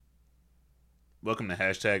Welcome to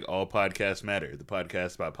hashtag All Podcasts Matter, the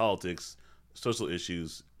podcast about politics, social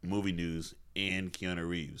issues, movie news, and Keanu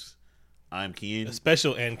Reeves. I'm Kean. A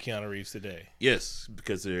special and Keanu Reeves today. Yes,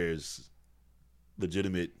 because there's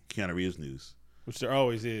legitimate Keanu Reeves news. Which there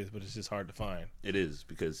always is, but it's just hard to find. It is,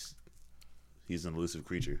 because he's an elusive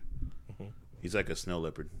creature. Mm-hmm. He's like a snow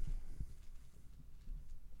leopard.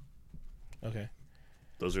 Okay.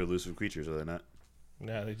 Those are elusive creatures, are they not?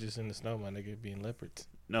 Nah, they're just in the snow, my nigga, being leopards.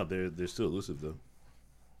 No, they're still elusive, though.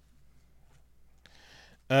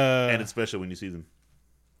 And it's special when you see them.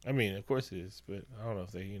 I mean, of course it is, but I don't know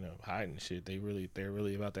if they, hiding shit. They're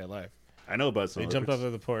really about that life. I know about some They jumped off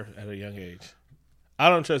of the porch at a young age. I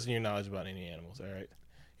don't trust in your knowledge about any animals, all right?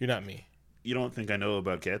 You're not me. You don't think I know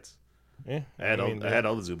about cats? Yeah. I had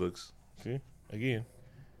all the zoo books. See? Again.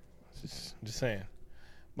 Just saying.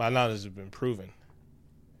 My knowledge has been proven.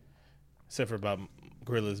 Except for about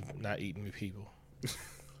gorillas not eating people.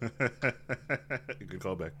 Good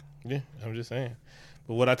callback. Yeah, I'm just saying.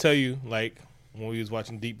 But what I tell you, like when we was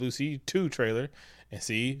watching Deep Blue Sea 2 trailer, and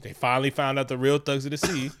see, they finally found out the real thugs of the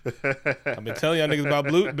sea. I've been telling y'all niggas about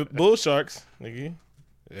bull sharks. Nigga,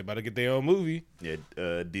 they about to get their own movie. Yeah,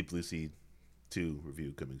 Deep Blue Sea 2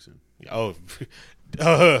 review coming soon. Oh,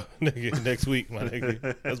 nigga, next week, my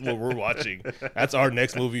nigga. That's what we're watching. That's our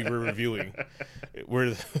next movie we're reviewing.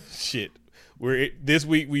 This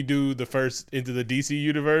week we do the first into the DC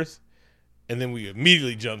universe, and then we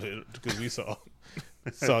immediately jumped in because we saw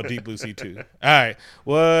Deep Blue Sea 2. All right,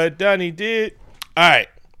 what Donnie did. All right,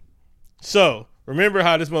 so remember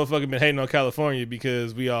how this motherfucker been hating on California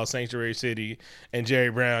because we all sanctuary city, and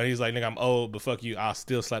Jerry Brown, he's like, nigga, I'm old, but fuck you, I'll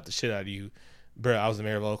still slap the shit out of you. Bro, I was the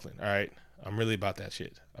mayor of Oakland, all right? I'm really about that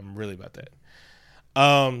shit. I'm really about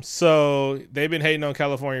that. So they've been hating on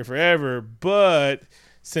California forever, but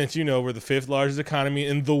since, we're the 5th largest economy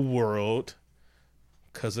in the world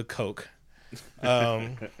because of coke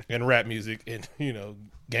and rap music and,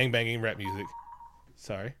 gangbanging rap music.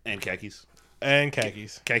 Sorry. And khakis.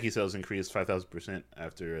 Khaki sales increased 5,000%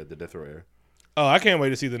 after the death row era. Oh, I can't wait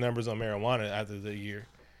to see the numbers on marijuana after the year.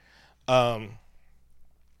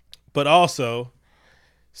 But also,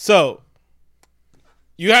 so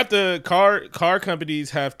you have to car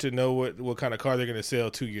companies have to know what kind of car they're going to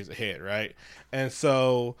sell 2 years ahead, right? And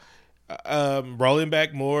so rolling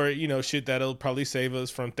back more, shit that'll probably save us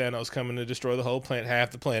from Thanos coming to destroy the whole planet,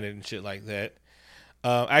 half the planet and shit like that.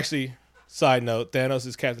 Actually, side note, Thanos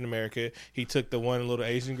is Captain America. He took the one little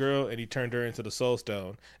Asian girl and he turned her into the Soul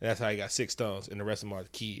Stone, and that's how he got 6 stones, and the rest of them are the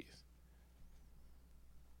keys.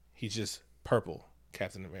 He's just purple.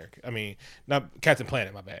 Captain America. I mean, not Captain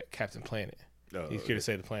Planet, my bad. Captain Planet. Oh, He's here to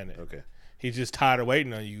say the planet. Okay. He's just tired of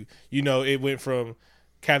waiting on you. It went from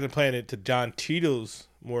Captain Planet to John Tito's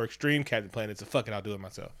more extreme Captain Planet to fuck it, I'll do it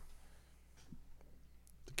myself.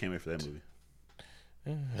 Can't wait for that movie.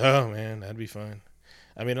 Oh, man, that'd be fun.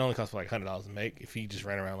 I mean, it only costs like $100 to make if he just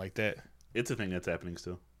ran around like that. It's a thing that's happening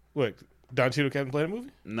still. What, Don Cheadle Captain Planet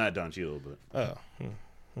movie? Not Don Cheadle, but... Oh.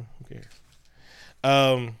 Who cares?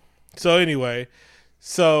 So anyway...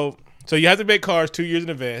 So you have to make cars 2 years in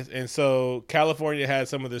advance, and so California has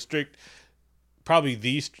some of the strict,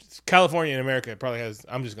 California in America probably has,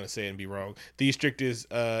 I'm just going to say it and be wrong, the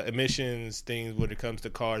strictest emissions things when it comes to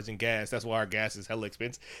cars and gas. That's why our gas is hella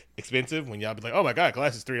expensive. When y'all be like, oh my God,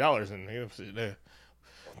 glass is $3, and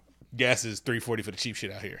gas is $3.40 for the cheap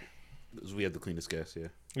shit out here. We have the cleanest gas, yeah.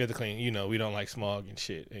 We have to clean, we don't like smog and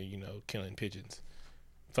shit, and killing pigeons.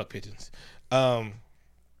 Fuck pigeons.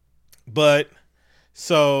 But...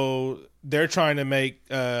 So they're trying to make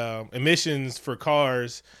emissions for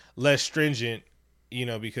cars less stringent,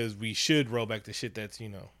 because we should roll back the shit that's,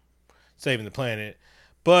 saving the planet.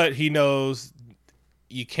 But he knows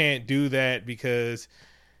you can't do that because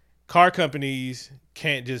car companies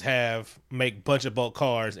can't just make bunch of bulk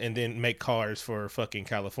cars and then make cars for fucking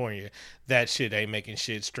California. That shit ain't making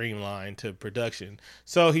shit streamlined to production.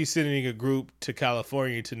 So he's sending a group to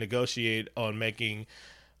California to negotiate on making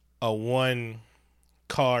a one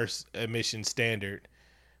car emission standard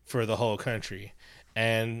for the whole country.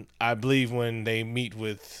 And I believe when they meet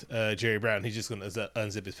with Jerry Brown, he's just going to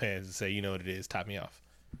unzip his pants and say, you know what it is, top me off.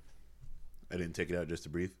 I didn't take it out just to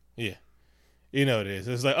breathe. Yeah. You know what it is.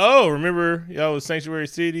 It's like, oh, remember y'all was Sanctuary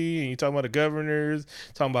City and you talking about the governors,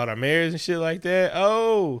 talking about our mayors and shit like that.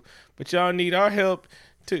 Oh, but y'all need our help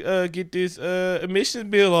to get this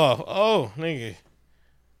emissions bill off. Oh, nigga.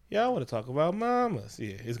 Y'all want to talk about mamas.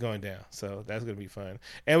 Yeah, it's going down. So that's going to be fun.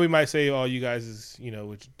 And we might save all you guys is,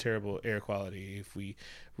 with terrible air quality if we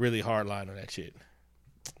really hardline on that shit.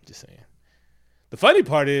 Just saying. The funny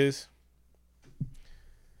part is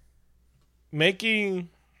making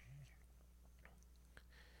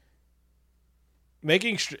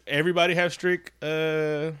making everybody have strict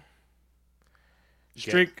gas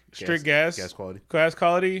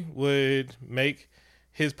quality would make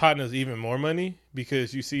his partners even more money,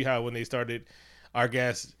 because you see how when they started our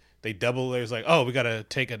gas, they double. There's like, oh, we got to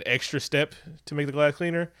take an extra step to make the glass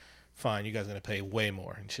cleaner. Fine, you guys are going to pay way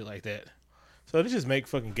more and shit like that. So they just make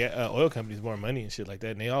fucking oil companies more money and shit like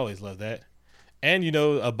that, and they always love that. And, you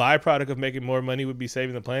know, a byproduct of making more money would be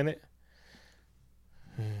saving the planet.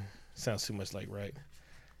 Sounds too much like right.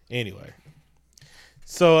 Anyway.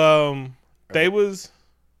 So, they was...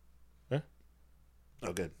 Huh?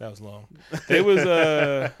 Oh, good. That was long. They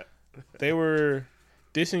were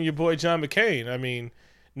dissing your boy John McCain. I mean,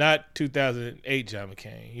 not 2008 John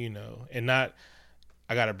McCain, you know, and not...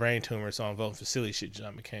 I got a brain tumor, so I'm voting for silly shit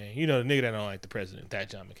John McCain. You know, the nigga that don't like the president, that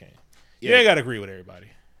John McCain. You ain't got to agree with everybody.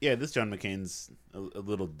 Yeah, this John McCain's a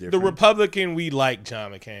little different. The Republican, we like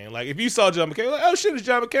John McCain. Like, if you saw John McCain, like, oh shit, it's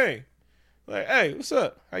John McCain. Like, hey, what's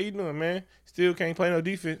up? How you doing, man? Still can't play no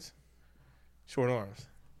defense. Short arms.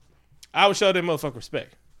 I would show that motherfucker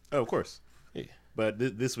respect. Oh, of course. Yeah. But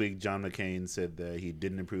this week, John McCain said that he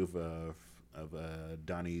didn't approve of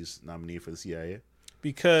Donnie's nominee for the CIA.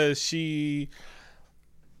 Because she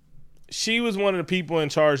was one of the people in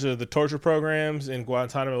charge of the torture programs in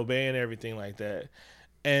Guantanamo Bay and everything like that.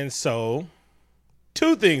 And so,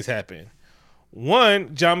 two things happen.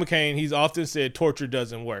 One, John McCain, he's often said torture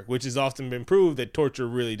doesn't work, which has often been proved that torture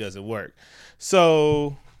really doesn't work.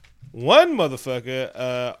 So, one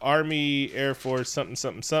motherfucker, Army, Air Force,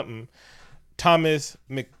 something, Thomas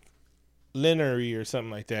McLenery or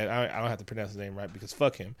something like that. I don't have to pronounce his name right because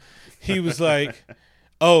fuck him. He was like,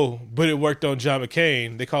 oh, but it worked on John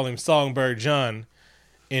McCain. They call him Songbird John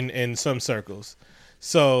in some circles.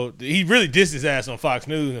 So he really dissed his ass on Fox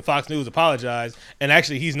News, and Fox News apologized. And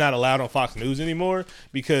actually, he's not allowed on Fox News anymore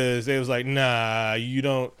because they was like, nah, you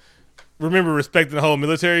don't remember respecting the whole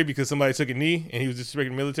military because somebody took a knee and he was disrespecting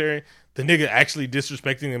the military. The nigga actually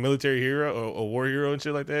disrespecting a military hero or a war hero and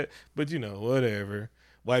shit like that. But, you know, whatever.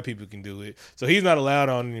 White people can do it. So he's not allowed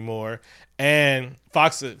on anymore. And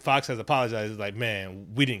Fox has apologized. It's like, man,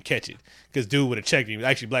 we didn't catch it. Because dude would have checked him.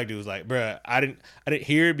 Actually, black dude was like, bruh, I didn't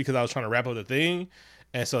hear it because I was trying to wrap up the thing.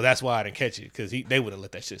 And so that's why I didn't catch it. Because they would have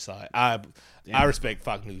let that shit slide. I respect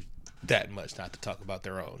Fox News that much not to talk about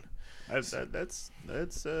their own. That's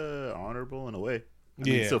honorable in a way. I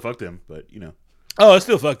mean, it still fucked him, but, you know. Oh, it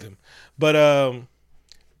still fucked him. But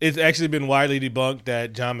it's actually been widely debunked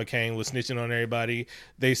that John McCain was snitching on everybody.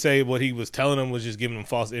 They say what he was telling them was just giving them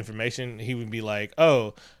false information. He would be like,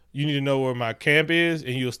 oh, you need to know where my camp is,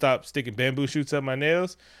 and you'll stop sticking bamboo shoots up my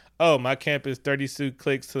nails. Oh, my camp is 32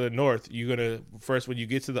 clicks to the north. You're going to, first when you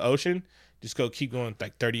get to the ocean, just keep going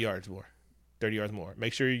like 30 yards more.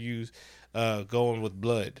 Make sure you use going with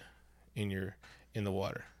blood in the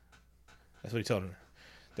water. That's what he told them.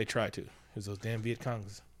 They tried to. It was those damn Viet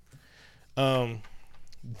Congs.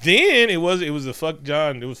 Then it was a fuck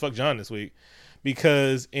John. It was fuck John this week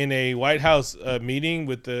because in a White House meeting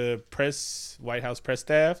with the White House press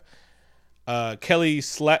staff, Kelly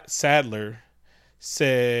Sadler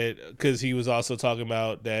said, because he was also talking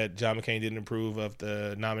about that John McCain didn't approve of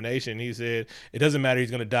the nomination. He said it doesn't matter.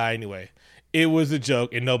 He's going to die anyway. It was a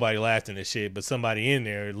joke and nobody laughed in this shit, but somebody in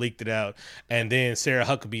there leaked it out. And then Sarah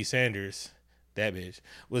Huckabee Sanders, that bitch,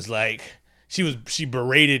 was like. She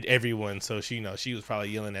berated everyone, so she was probably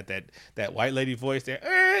yelling at that white lady voice there.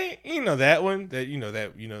 That one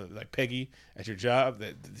like Peggy at your job.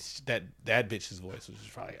 That bitch's voice was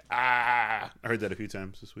just probably I heard that a few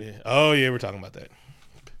times this week. Yeah. Oh yeah, we're talking about that.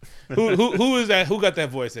 Who is that? Who got that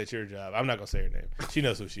voice at your job? I'm not gonna say her name. She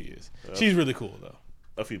knows who she is. She's really cool though.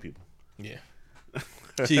 A few people. Yeah,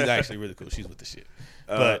 she's actually really cool. She's with the shit,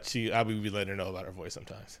 but I would be letting her know about her voice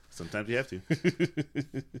sometimes. Sometimes you have to.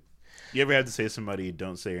 You ever had to say to somebody,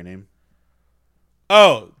 don't say your name?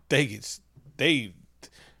 Oh,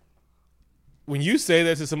 when you say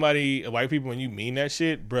that to somebody, white people, when you mean that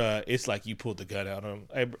shit, bruh, it's like you pulled the gun out on them.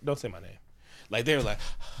 Hey, don't say my name. Like, they're like,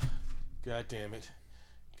 God damn it.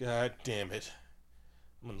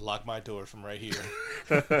 I'm going to lock my door from right here.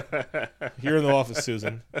 You're in the office,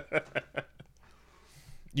 Susan.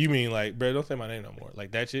 You mean, like, bruh, don't say my name no more.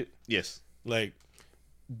 Like, that shit? Yes. Like,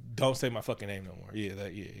 don't say my fucking name no more. Yeah.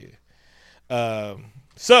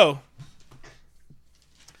 So,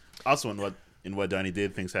 also in what Donnie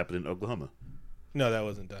did, things happened in Oklahoma. No, that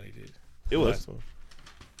wasn't Donnie did. It was.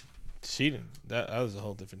 She didn't. That was a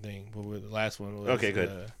whole different thing. But the last one was okay.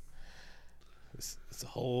 Good. It's a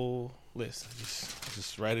whole list.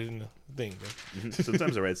 Just write it in the thing, bro. Mm-hmm.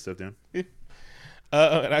 Sometimes I write stuff down. And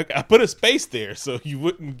I put a space there so you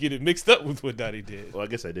wouldn't get it mixed up with what Donnie did. Well, I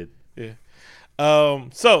guess I did. Yeah.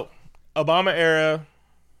 So Obama era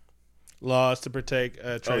laws to protect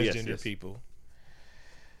transgender yes. people.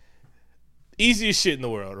 Easiest shit in the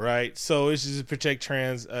world, right? So it's just to protect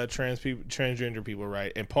transgender people,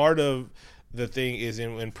 right? And part of the thing is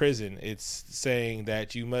in prison, it's saying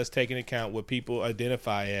that you must take into account what people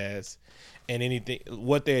identify as and anything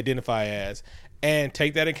what they identify as, and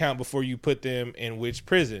take that account before you put them in which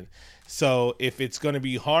prison. So if it's going to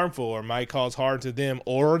be harmful or might cause harm to them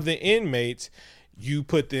or the inmates, you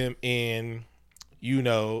put them in,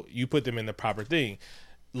 you put them in the proper thing.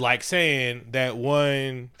 Like saying that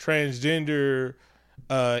one transgender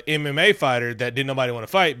MMA fighter that didn't nobody want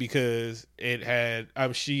to fight because it had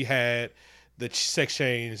she had the sex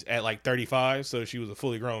change at like 35, so she was a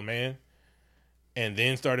fully grown man, and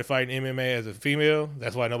then started fighting MMA as a female.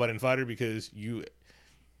 That's why nobody didn't fight her, because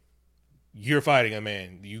you're fighting a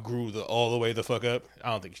man. You grew all the way the fuck up.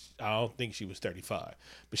 I don't think she was 35,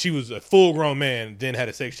 but she was a full grown man. Then had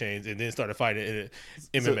a sex change and then started fighting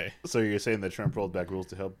in MMA. So you're saying that Trump rolled back rules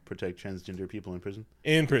to help protect transgender people in prison?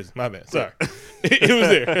 In prison, my bad. Sorry, it was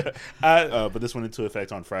there. But this went into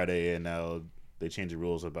effect on Friday, and now they changed the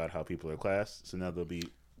rules about how people are classed. So now they'll be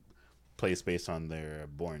placed based on their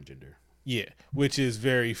born gender. Yeah, which is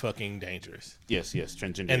very fucking dangerous. Yes,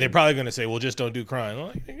 transgender. And they're probably going to say, well, just don't do crime.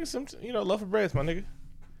 Like, nigga, some, love for breasts, my nigga.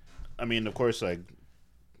 I mean, of course, like,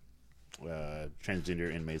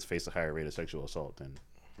 transgender inmates face a higher rate of sexual assault than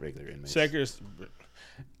regular inmates.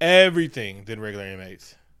 Everything than regular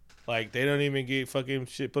inmates. Like, they don't even get fucking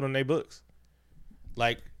shit put on their books.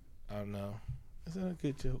 Like, I don't know. Is that a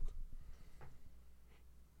good joke?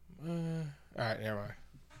 All right, never mind.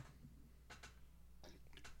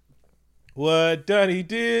 What Dunny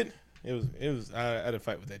did, it was. I had a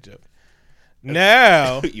fight with that joke.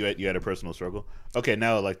 Now you had a personal struggle. Okay,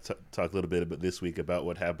 now I'd like to talk a little bit about this week about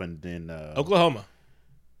what happened in Oklahoma.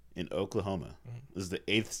 In Oklahoma, this is the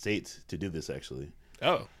 8th state to do this. Actually,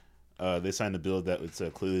 they signed a bill that was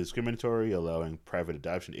clearly discriminatory, allowing private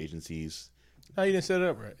adoption agencies. Oh, you didn't set it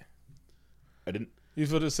up right. I didn't. You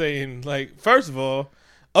supposed to say, like, first of all,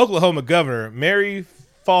 Oklahoma Governor Mary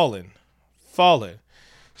Fallin.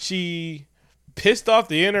 She pissed off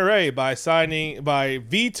the NRA by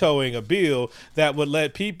vetoing a bill that would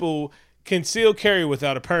let people conceal carry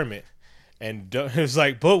without a permit. And it was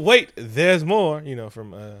like, but wait, there's more,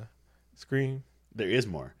 from Scream. There is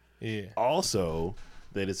more. Yeah. Also,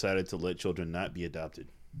 they decided to let children not be adopted.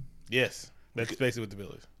 Yes. That's basically what the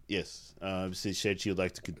bill is. Yes. She said she would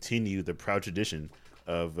like to continue the proud tradition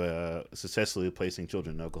of successfully placing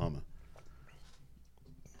children in Oklahoma.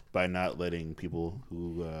 By not letting people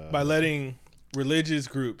who... by letting religious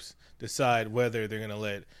groups decide whether they're going to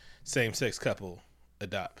let same-sex couple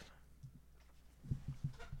adopt.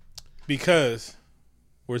 Because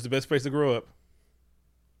where's the best place to grow up?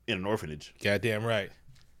 In an orphanage. Goddamn right.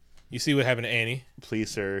 You see what happened to Annie?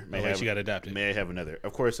 Please, sir. She got adopted. May I have another?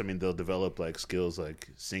 Of course, I mean, they'll develop like skills like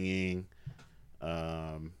singing,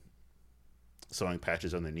 sewing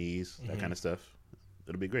patches on their knees, that kind of stuff.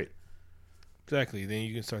 It'll be great. Exactly. Then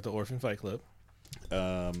you can start the Orphan Fight Club.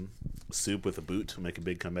 Soup with a boot will make a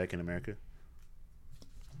big comeback in America.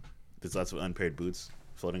 There's lots of unpaired boots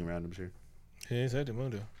floating around, I'm sure. Exactly,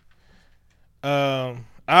 mundo. All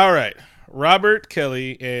right. Robert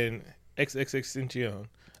Kelly and XXXTentacion.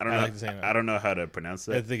 I don't know how to pronounce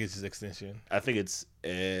that. I think it's just extension. I think it's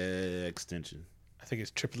extension. I think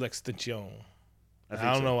it's triple extension.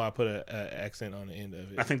 I don't know why I put an accent on the end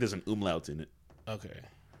of it. I think there's an umlaut in it. Okay.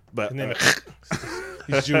 But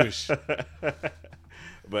he's Jewish.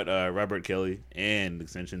 But Robert Kelly and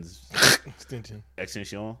Extension.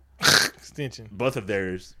 Both of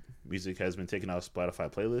their music has been taken off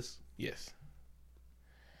Spotify playlists. Yes.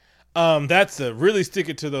 That's really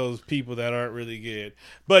sticking to those people that aren't really good.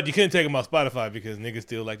 But you couldn't take them off Spotify because niggas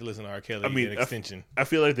still like to listen to R. Kelly and Extension. I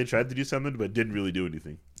feel like they tried to do something but didn't really do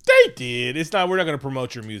anything. They did. We're not going to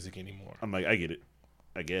promote your music anymore. I'm like, I get it.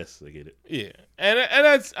 I guess I get it. Yeah, and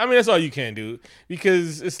that's all you can do,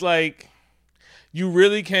 because it's like you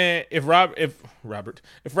really can't. If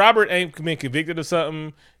Robert ain't been convicted of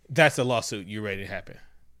something, that's a lawsuit you ready to happen.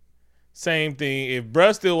 Same thing. If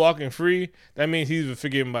bruh's still walking free, that means he's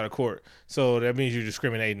forgiven by the court. So that means you're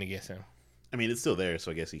discriminating against him. I mean, it's still there,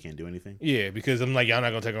 so I guess he can't do anything. Yeah, because I'm like, y'all not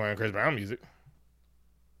gonna take around Chris Brown music.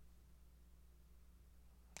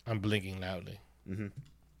 I'm blinking loudly. Mm-hmm.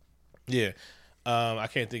 Yeah. I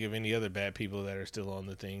can't think of any other bad people that are still on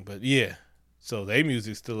the thing, but yeah. So their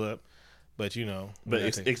music's still up, but But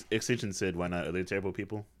Extension said, "Why not? Are they terrible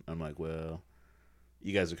people?" I'm like, well,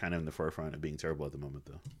 you guys are kind of in the forefront of being terrible at the moment,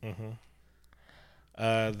 though. Mm-hmm.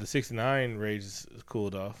 The 69 rage is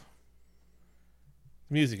cooled off.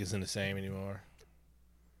 Music isn't the same anymore.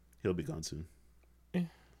 He'll be gone soon.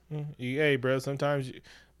 Hey, bro, sometimes you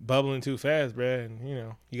bubbling too fast, bro, and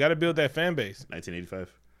you got to build that fan base.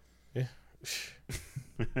 1985. Yeah.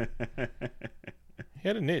 He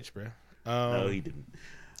had a niche, bro. No, he didn't.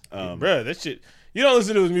 Bro, that shit. You don't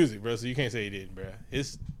listen to his music, bro, so you can't say he didn't, bro.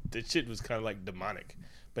 That shit was kind of like demonic,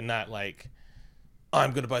 but not like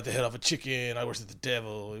I'm gonna bite the head off a chicken. I worship the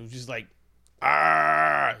devil. It was just like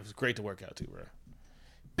it was great to work out to, bro.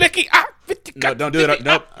 Blicky, no, don't do it.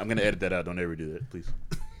 Nope, I'm gonna edit that out. Don't ever do that, please.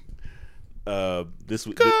 This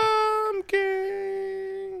week, Come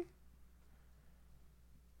King.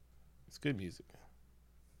 It's good music.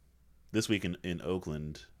 This week in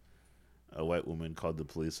Oakland, a white woman called the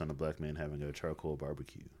police on a black man having a charcoal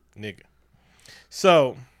barbecue. Nigga.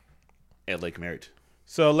 So at Lake Merritt.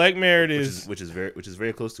 So Lake Merritt which is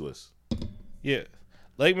very close to us. Yeah.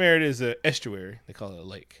 Lake Merritt is an estuary. They call it a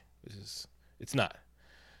lake, it's not.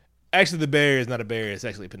 Actually, the Bay Area is not a Bay Area. It's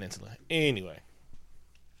actually a peninsula. Anyway.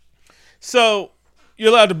 So you're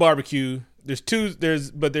allowed to barbecue. There's two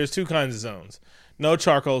kinds of zones. No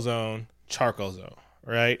charcoal zone,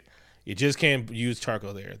 right? You just can't use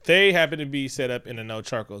charcoal there. They happen to be set up in a no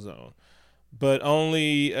charcoal zone, but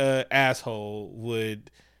only asshole would.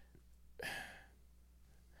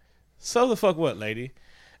 So the fuck what, lady?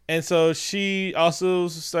 And so she also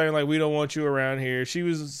was saying like, we don't want you around here. She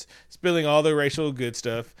was spilling all the racial good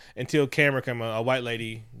stuff until camera came on. A white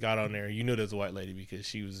lady got on there. You knew there was a white lady because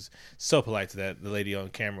she was so polite to the lady on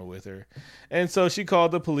camera with her. And so she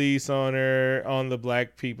called the police on her, on the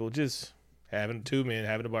black people, just having two men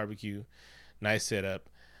having a barbecue. Nice setup.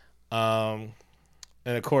 And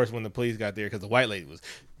of course, when the police got there, because the white lady was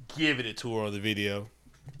giving it to her on the video,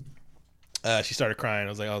 she started crying. I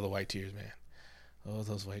was like, oh, the white tears, man. Oh,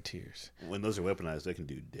 those white tears. When those are weaponized, they can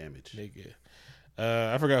do damage. Nigga.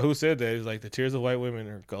 I forgot who said that. It was like the tears of white women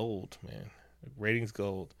are gold, man. Ratings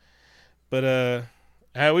gold. But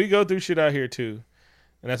we go through shit out here too.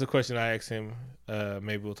 And that's a question I asked him.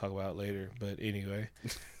 Maybe we'll talk about it later. But anyway.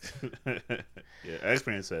 Yeah, I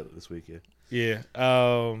experienced that this week, yeah.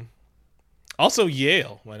 Yeah. Also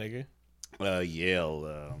Yale, my nigga. Yale,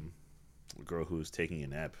 a girl who was taking a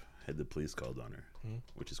nap had the police called on her,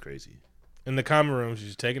 which is crazy. In the common room,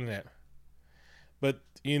 she's taking a nap. But,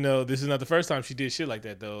 this is not the first time she did shit like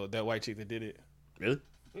that, though. That white chick that did it. Really?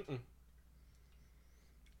 Mm-mm.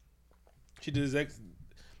 She did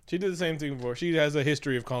the same thing before. She has a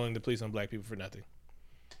history of calling the police on black people for nothing.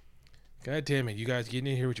 God damn it. You guys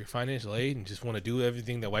getting in here with your financial aid and just want to do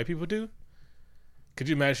everything that white people do? Could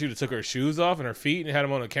you imagine she would have took her shoes off and her feet and had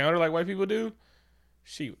them on the counter like white people do?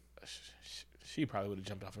 She probably would have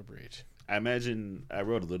jumped off a bridge. I imagine I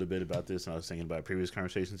wrote a little bit about this, and I was thinking about previous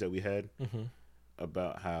conversations that we had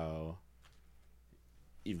about how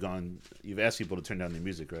you've asked people to turn down their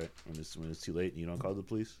music, right? When it's too late and you don't call the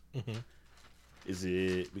police. Mm-hmm. Is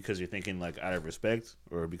it because you're thinking like out of respect,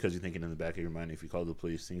 or because you're thinking in the back of your mind if you call the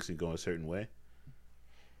police things can go a certain way?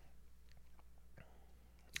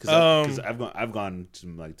 Because I've gone to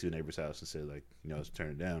a neighbor's house and said like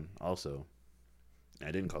turn it down. Also,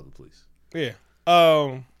 I didn't call the police. Yeah.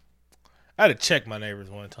 I had to check my neighbors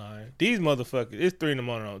one time. These motherfuckers, it's 3 a.m.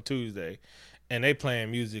 on Tuesday, and they playing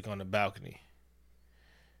music on the balcony.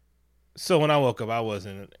 So when I woke up, I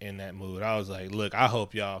wasn't in that mood. I was like, look, I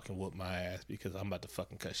hope y'all can whoop my ass because I'm about to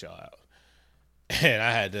fucking cuss y'all out. And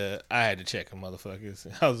I had to check them motherfuckers.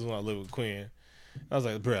 I was when I lived with Quinn. I was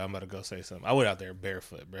like, bro, I'm about to go say something. I went out there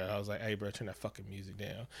barefoot, bro. I was like, hey, bro, turn that fucking music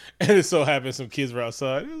down. And it so happened some kids were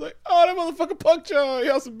outside. It was like, oh, that motherfucker punked y'all.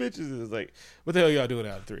 Y'all some bitches. It was like, what the hell y'all doing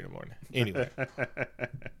out at 3 a.m? Anyway.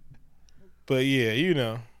 But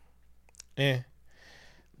yeah,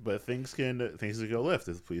 But things can go left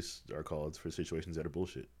if the police are called for situations that are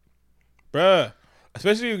bullshit. Bruh.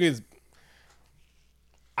 Especially because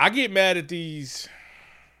I get mad at these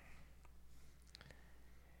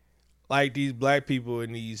black people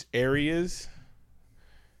in these areas.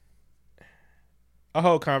 A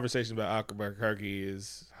whole conversation about Albuquerque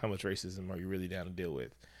is how much racism are you really down to deal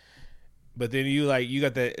with? But then you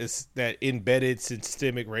got that embedded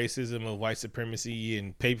systemic racism of white supremacy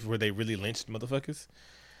and papers where they really lynched motherfuckers.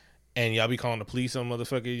 And y'all be calling the police on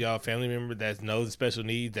motherfuckers, y'all family member that knows special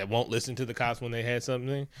needs that won't listen to the cops when they had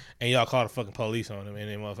something, and y'all call the fucking police on them, and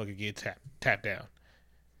then motherfucker get tapped down.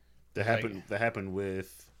 That happened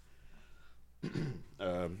with,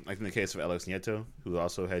 like in the case of Alex Nieto, who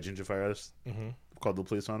also had gingivitis, called the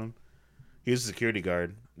police on him. He was a security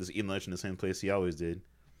guard, just eating lunch in the same place he always did,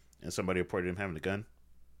 and somebody reported him having a gun,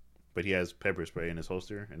 but he has pepper spray in his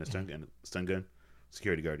holster and a stun gun.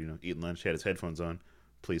 Security guard, eating lunch, he had his headphones on.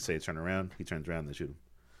 Police say turn around. He turns around. They shoot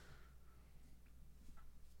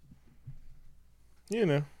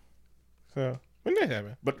him. So when did that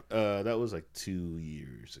happen? But that was like 2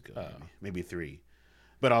 years ago, maybe 3.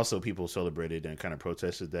 But also, people celebrated and kind of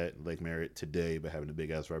protested that Lake Merritt today by having a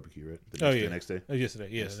big ass barbecue, right? The next day. Oh, yesterday.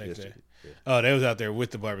 Yeah, the next day. Yeah. Oh, they was out there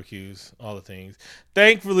with the barbecues, all the things.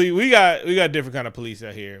 Thankfully, we got different kind of police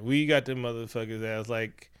out here. We got them motherfuckers that was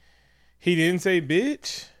like, he didn't say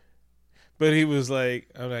bitch, but he was like,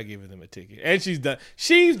 I'm not giving them a ticket. And she's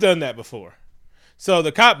done that before. So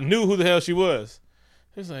the cop knew who the hell she was.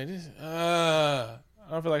 He was like, I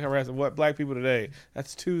don't feel like harassing black people today.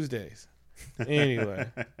 That's Tuesdays. Anyway.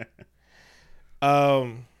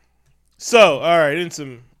 So, all right, in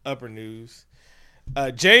some upper news.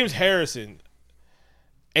 James Harrison,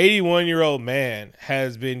 81-year-old man,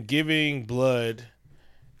 has been giving blood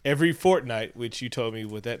every fortnight, which you told me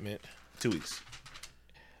what that meant. 2 weeks.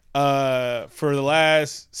 For the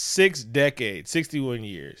last 6 decades, 61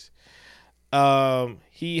 years.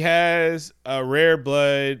 He has a rare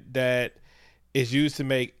blood that is used to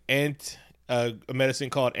make a medicine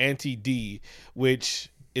called Anti-D, which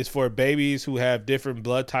is for babies who have different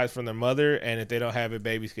blood types from their mother, and if they don't have it,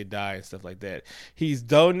 babies could die and stuff like that. He's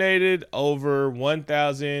donated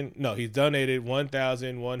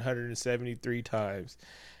 1,173 times,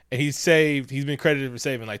 and he's been credited for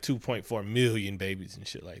saving like 2.4 million babies and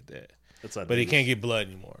shit like that. But he can't get blood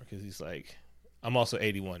anymore because he's like, I'm also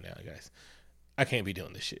 81 now, guys. I can't be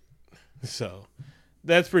doing this shit. So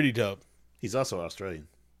that's pretty dope. He's also Australian.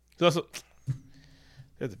 They're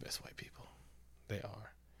the best white people. They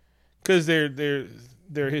are, because their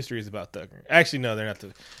history is about thuggery. Actually, no, they're not.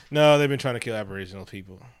 No, they've been trying to kill Aboriginal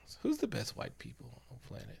people. So who's the best white people on the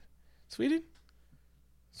planet? Sweden.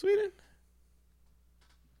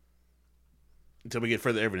 Until we get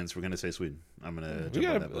further evidence, we're gonna say Sweden. I'm gonna.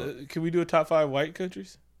 Can we do a top 5 white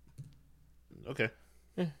countries? Okay.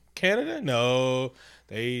 Canada? No,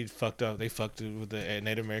 they fucked up. They fucked it with the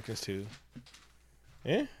Native Americans too.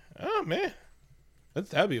 Yeah. Oh man.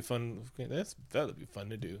 That'd be fun. That'd be fun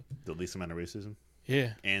to do. The least amount of racism.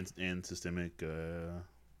 Yeah. And systemic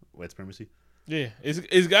white supremacy. Yeah.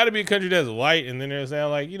 It's got to be a country that's white, and then they're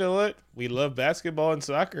saying like, you know what? We love basketball and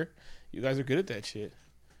soccer. You guys are good at that shit.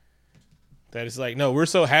 That is like, no, we're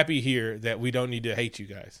so happy here that we don't need to hate you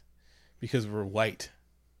guys because we're white.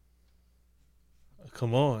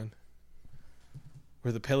 Come on.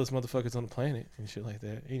 We're the palest motherfuckers on the planet and shit like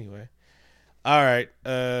that. Anyway. All right.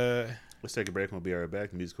 Let's take a break and we'll be right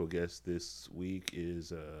back. Musical guest this week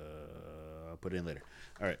is I'll put it in later.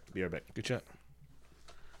 All right, be right back. Good shot.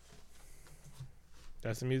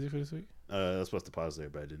 That's the music for this week? I was supposed to pause there,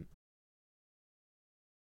 but I didn't.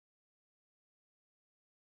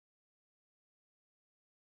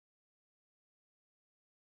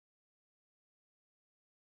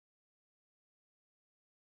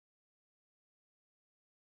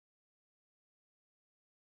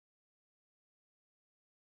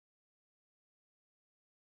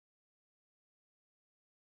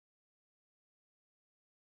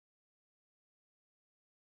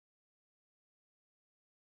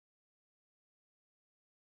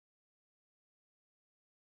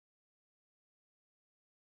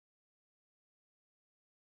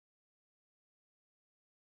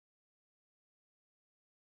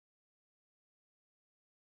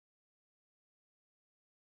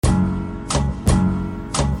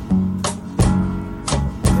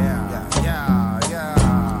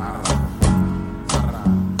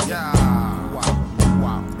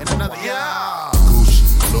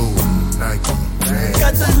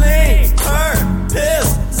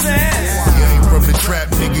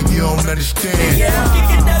 understand. Yeah, I'm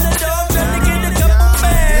kicking down the door, trying to get a couple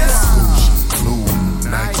bands. Gucci, Louis,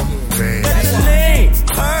 Nike, Vans. Got the name,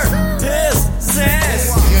 her, his,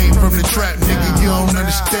 Zans. Came from the trap, nigga, you don't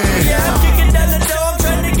understand. Yeah, I'm kicking down the door,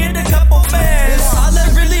 trying to get a couple bands. All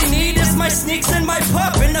I really need is my sneaks and my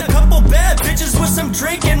pup, and a couple bad bitches with some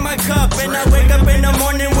drink in my cup. And I wake up in the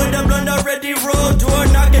morning with a blunt already rolled, door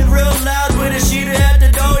knocking real loud with a sheeter at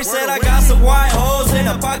the door. He said I got some white hoes in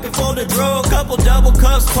a pocket full of dro, couple double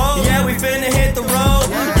cups pulled. Yeah, we finna hit the road.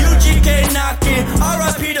 UGK knocking,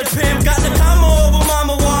 RIP the pimp. Got the comma over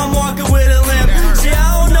mama while I'm walking with a limp. See,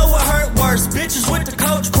 I don't know what hurt worse. Bitches with the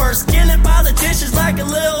coach purse, killing politicians like a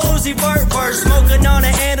little Uzi Vert verse. Smoking on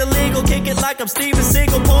it and illegal, kick it like I'm Steven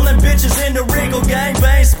Seagal, pulling bitches in the Regal. Gang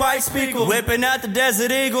bang, Spike Spiegel, whipping out the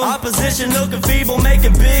Desert Eagle. Opposition looking feeble,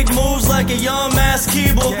 making big moves like a young Mass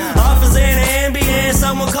Keeble. Offers in an ambient,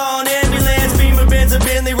 someone call an ambulance. Beamer, Benz, and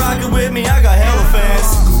Bentley rocking with me. I got hella fans.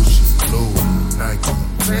 Gucci, Louis, Nike,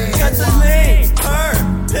 Vans. Got the lean, her,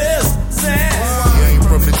 his, Zans. You ain't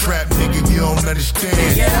from the trap, nigga, you don't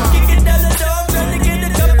understand. Yeah, I'm kicking down the door, trying to get a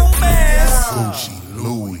couple bands. Gucci,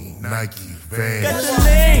 Louis, Nike, Vans. Got the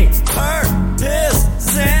lean, her,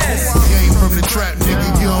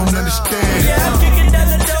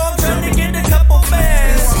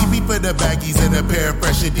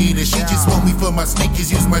 Adidas. She just want me for my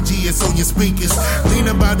sneakers. Use my GS on your speakers.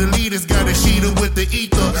 Leaning by the leaders, got a sheeter with the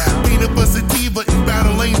ether. Beat up a sativa and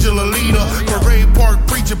battle angel a leader. Parade park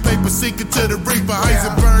preacher, paper seeker to the reaper.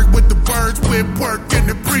 Heisenberg with the birds, with work in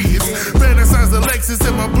the Prius. Fantasize the Lexus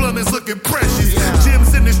and my blunt is looking precious.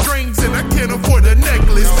 Gems in the strings and I can't afford a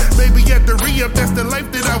necklace. Maybe at the re-up, that's the life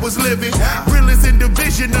that I was living. Realest in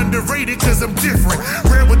division, underrated cause I'm different.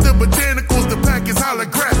 Rare with the botanicals, the pack is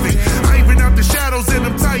holographic. I even out the shadows and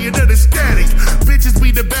I'm tired of the static. Bitches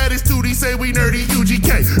be the baddest too, they say we nerdy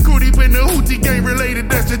UGK. Cool deep in the hootie gang related,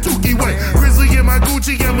 that's the Tukey way. Grizzly in my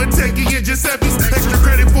Gucci, I'm a techie and Giuseppe's. Extra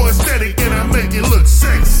credit for aesthetic and I make it look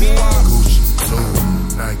sexy. Gucci,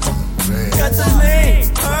 Louis, Nike, man. Got the lean,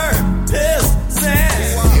 her, piss,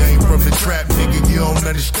 Zans. You ain't from the trap, nigga, you don't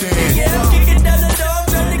understand. Yeah, I'm kicking down the door,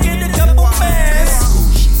 trying to get a couple bands.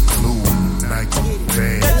 Gucci, Louis, Nike,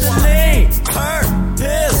 man. Got the lean, her,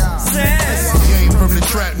 piss, Zans. You ain't from the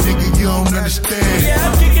trap, nigga, you don't understand. Yeah,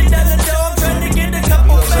 I'm kicking down the door, trying to get a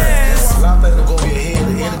couple bands. A lot of things will go over your head.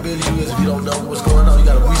 The inability you is if you don't know what's going on. You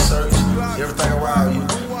gotta research everything around you.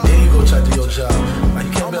 Then you go try to do your job. Like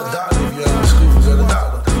you can't be a doctor if you ain't in school as a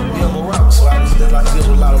doctor. Me, I'm a rapper, so I just like deal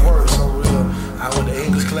with a lot of words. So real, I went to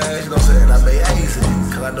English class, you know what I'm saying? And I made A's in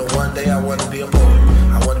it. Cause I know one day I want to be a poet.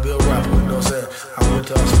 I want to be a rapper, you know what I'm saying? I went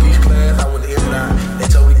to a speech class, I went to M&I. They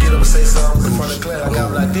told me get up and say something in front of the class. I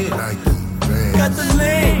got what I did. Got the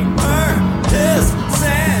lean, her, piss,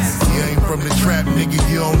 Zans. You ain't from the trap, nigga,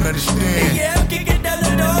 you don't understand. Yeah, I'm kicking down the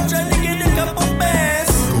door, trying to get a couple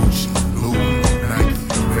bands. Gucci, Louis, Nike,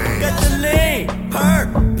 Got Vans. the lean, her,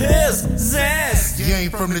 piss, Zans. You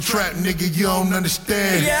ain't from the trap, nigga, you don't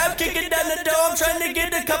understand. Yeah, I'm kicking down the door, I'm trying to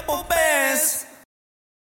get a couple bands.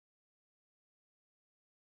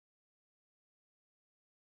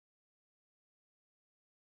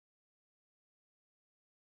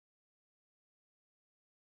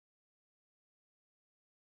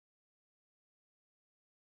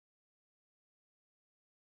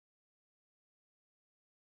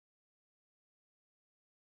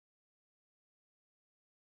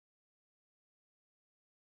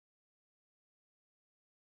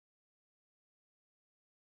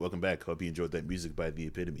 Welcome back. Hope you enjoyed that music by The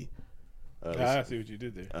Epitome. I see what you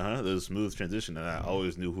did there. That was a smooth transition, and I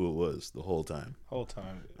always knew who it was the whole time. Whole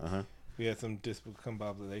time. We had some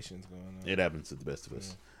discombobulations going on. It happens to the best of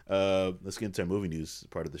us. Let's get into our movie news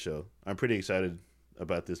part of the show. I'm pretty excited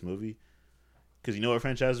about this movie because you know our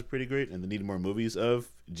franchise is pretty great, and they need more movies of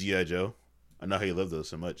G.I. Joe. I know how you love those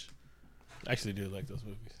so much. I actually do like those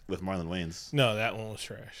movies. With Marlon Wayans. No, that one was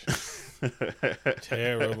trash.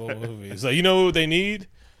 Terrible movies. Like, you know what they need?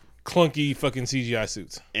 Clunky fucking CGI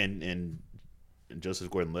suits. And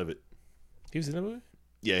Joseph Gordon-Levitt. He was in the movie?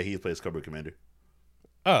 Yeah, he plays Cobra Commander.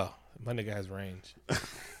 Oh, my nigga has range.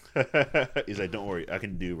 He's like, don't worry, I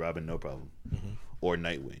can do Robin no problem. Mm-hmm. Or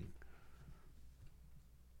Nightwing.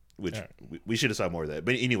 Which Right. we should have saw more of that.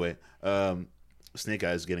 But anyway, Snake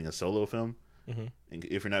Eyes getting a solo film. Mm-hmm. And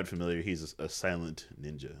if you're not familiar, he's a silent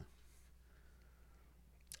ninja.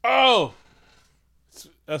 Oh!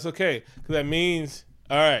 That's okay. Because that means,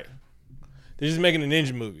 all right, they're just making a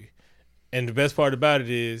ninja movie. And the best part about it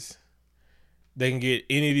is they can get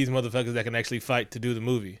any of these motherfuckers that can actually fight to do the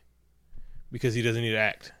movie. Because he doesn't need to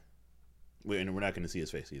act. And we're not going to see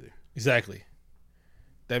his face either. Exactly.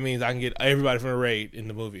 That means I can get everybody from the raid in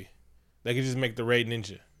the movie. They can just make the raid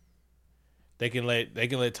ninja. They can let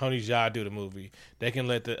Tony Jaa do the movie. They can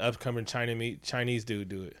let the upcoming Chinese dude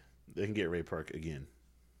do it. They can get Ray Park again.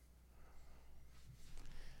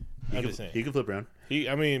 I'm just saying. He can flip around.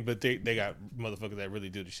 But they got motherfuckers that really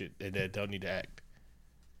do the shit that don't need to act.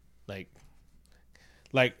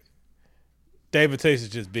 Like David Bautista is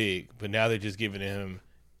just big, but now they're just giving him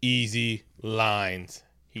easy lines.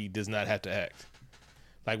 He does not have to act.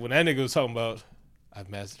 Like when that nigga was talking about, I've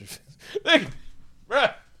mastered this.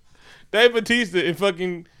 Bruh. Dave Bautista in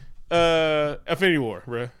fucking Infinity War,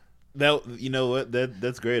 bruh. That, you know what?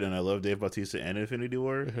 That's great, and I love Dave Bautista and Infinity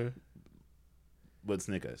War. But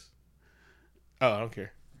Snake Eyes. Oh, I don't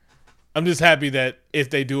care. I'm just happy that if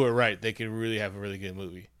they do it right, they can really have a really good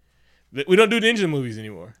movie. We don't do ninja movies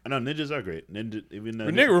anymore. I know ninjas are great.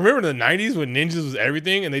 Remember the 90s when ninjas was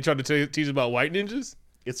everything and they tried to teach about white ninjas?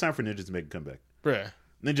 It's time for ninjas to make a comeback. Bruh.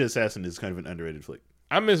 Ninja Assassin is kind of an underrated flick.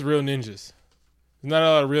 I miss real ninjas. There's not a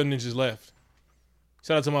lot of real ninjas left.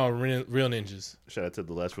 Shout out to my real ninjas. Shout out to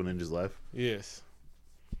the last real ninjas live. Yes.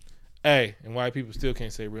 Hey, and white people still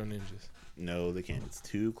can't say real ninjas. No, they can't. It's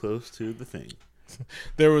too close to the thing.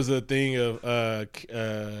 There was a thing of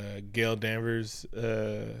Gail Danvers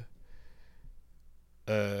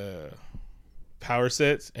power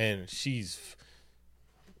sets, and she's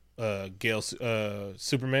Gale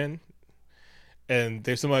Superman, and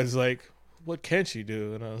there's somebody's like, "What can she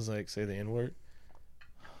do?" And I was like, "Say the N word."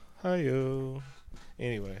 Hi-yo.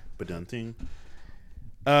 Anyway, But done thing.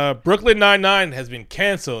 Brooklyn Nine-Nine has been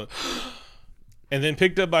canceled and then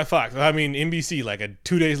picked up by Fox. I mean NBC like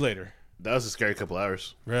 2 days later. That was a scary couple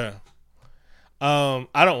hours. Yeah. I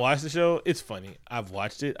don't watch the show. It's funny. I've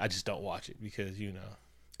watched it. I just don't watch it because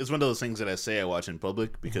It's one of those things that I say I watch in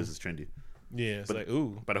public because it's trendy. Yeah, it's like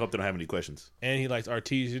ooh. But I hope they don't have any questions. And he likes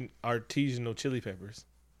artisanal chili peppers.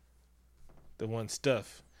 The one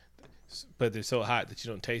stuff. But they're so hot that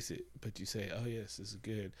you don't taste it. But you say, oh, yes, this is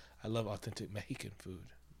good. I love authentic Mexican food.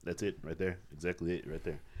 That's it right there. Exactly it right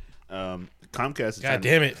there. Comcast is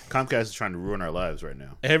Comcast is trying to ruin our lives right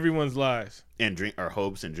now. Everyone's lives. And our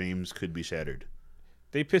hopes and dreams could be shattered.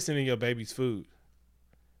 They pissing in your baby's food.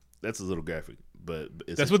 That's a little graphic. But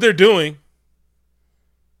that's what they're doing.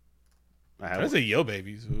 I say your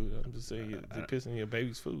baby's food. I'm just saying they're pissing in your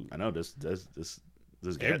baby's food. I know this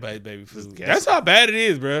everybody's baby food. That's how bad it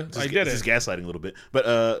is, bro. I get it. This is gaslighting a little bit,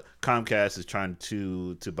 but Comcast is trying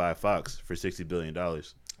to buy Fox for $60 billion.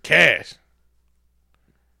 Cash.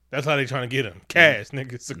 That's how they trying to get them. Cash,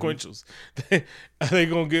 nigga. Sequentials. They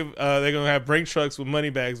gonna give. They're gonna have brake trucks with money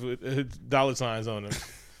bags with dollar signs on them.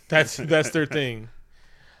 That's their thing.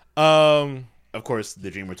 Of course, the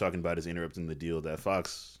dream we're talking about is interrupting the deal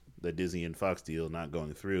the Disney and Fox deal not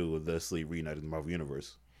going through, thusly reuniting the Marvel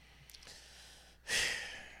Universe.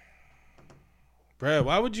 Bruh,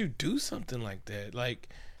 why would you do something like that? Like,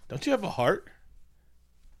 don't you have a heart?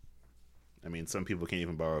 I mean, some people can't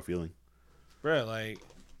even borrow a feeling. Bruh, like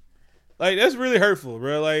that's really hurtful,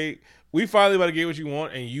 bruh. Like, we finally about to get what you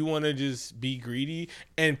want, and you want to just be greedy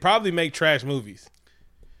and probably make trash movies.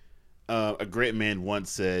 A great man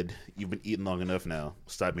once said, "You've been eating long enough now.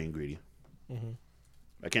 Stop being greedy." Mm-hmm.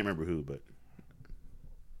 I can't remember who, but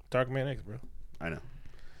Dark Man X, bro. I know.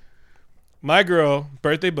 My girl,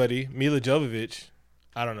 birthday buddy, Mila Jovovich.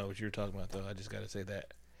 I don't know what you were talking about, though. I just got to say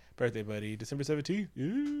that. Birthday buddy, December 17th.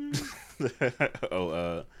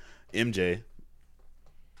 MJ.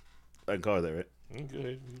 I can call her that, right? Go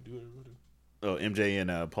ahead. You do it. Oh, MJ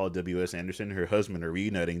and Paul W.S. Anderson, her husband, are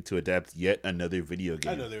reuniting to adapt yet another video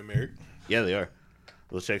game. I know they're married. Yeah, they are.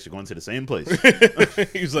 Those checks are going to the same place.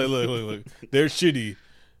 He's like, look. They're shitty,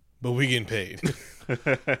 but we getting paid.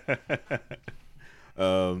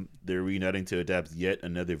 They're reuniting to adapt yet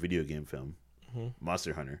another video game film,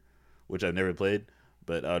 Monster Hunter, which I've never played,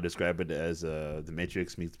 but I'll describe it as The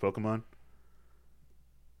Matrix meets Pokemon.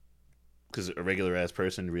 Because a regular-ass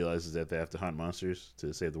person realizes that they have to hunt monsters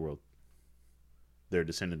to save the world. They're a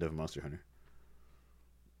descendant of Monster Hunter.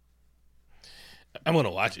 I'm gonna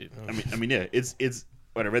watch it. I mean, yeah. It's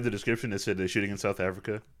when I read the description, it said they're shooting in South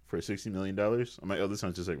Africa for $60 million. I'm like, oh, this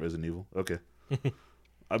sounds just like Resident Evil. Okay,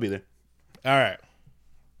 I'll be there. All right.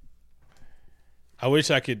 I wish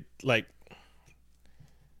I could I'm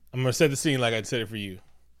gonna set the scene like I said it for you.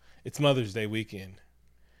 It's Mother's Day weekend,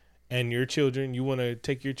 and your children. You want to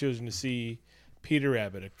take your children to see Peter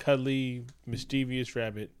Rabbit, a cuddly, mischievous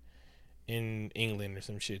rabbit in England or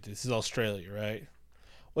some shit. This is Australia, right?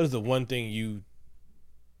 What is the one thing you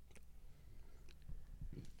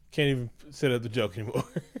can't even set up the joke anymore?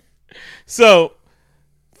 So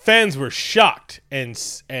fans were shocked and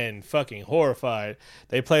fucking horrified.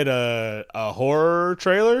 They played a horror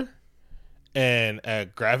trailer and a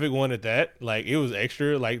graphic one at that. Like, it was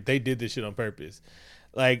extra. Like, they did this shit on purpose.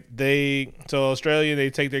 Like, Australia, they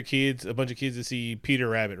take their kids, a bunch of kids, to see Peter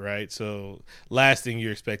Rabbit, right? So last thing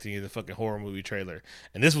you're expecting is a fucking horror movie trailer.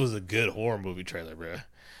 And this was a good horror movie trailer, bro.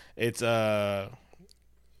 It's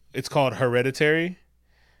called Hereditary.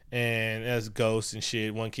 And it has ghosts and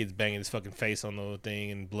shit. One kid's banging his fucking face on the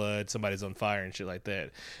thing and blood. Somebody's on fire and shit like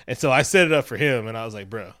that. And so I set it up for him, and I was like,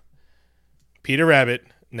 bro, Peter Rabbit.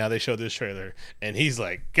 Now they showed this trailer, and he's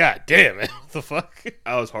like, God damn it, what the fuck?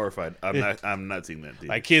 I was horrified. I'm not seeing that. Dude.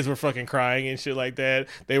 Like, kids were fucking crying and shit like that.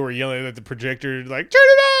 They were yelling at the projector, like, turn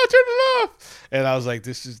it off. And I was like,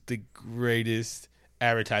 this is the greatest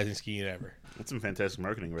advertising scheme ever. That's some fantastic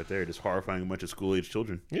marketing right there. Just horrifying a bunch of school-age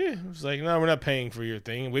children. Yeah, it was like, no, we're not paying for your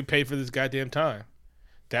thing. We paid for this goddamn time.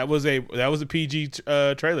 That was a PG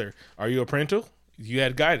trailer. Are you a parental? You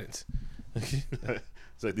had guidance.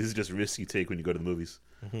 It's like, this is just a risk you take when you go to the movies.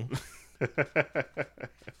 Mm-hmm.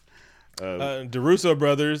 The Russo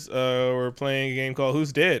brothers were playing a game called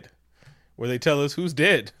Who's Dead, where they tell us who's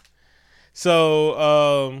dead.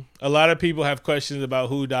 So a lot of people have questions about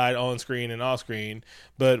who died on screen and off screen,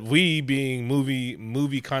 but we, being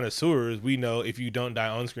movie connoisseurs, we know if you don't die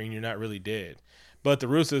on screen, you're not really dead. But the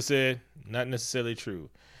Russo said not necessarily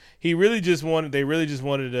true. They really just wanted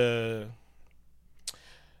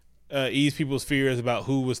ease people's fears about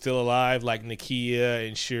who was still alive, like Nakia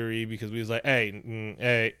and Shuri, because we was like,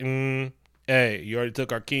 hey, you already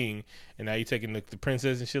took our king, and now you taking the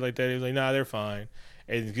princess and shit like that. He was like, nah, they're fine.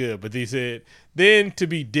 It's good. But they said, then to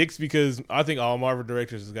be dicks, because I think all Marvel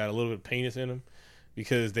directors has got a little bit of penis in them,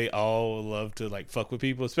 because they all love to like fuck with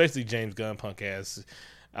people, especially James Gunn, punk ass.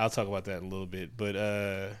 I'll talk about that in a little bit. But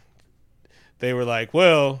they were like,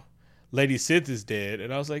 well, Lady Sith is dead.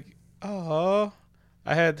 And I was like, oh,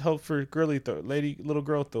 I had hope for girly Thor, little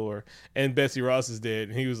girl Thor. And Betsy Ross is dead.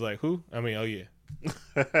 And he was like, who? I mean, oh yeah.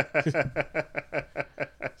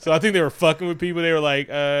 So I think they were fucking with people. They were like,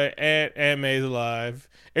 Aunt May's alive.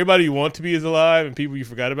 Everybody you want to be is alive, and people you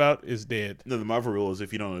forgot about is dead. No, the Marvel rule is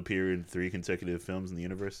if you don't appear in 3 consecutive films in the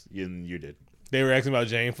universe, you're dead. They were asking about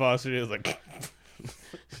Jane Foster. It was like,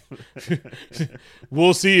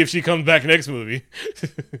 we'll see if she comes back next movie.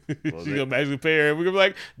 She's gonna magically pay her. We're gonna be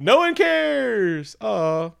like, no one cares.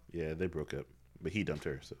 Oh, yeah, they broke up, but he dumped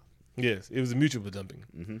her. So yes, it was a mutual dumping.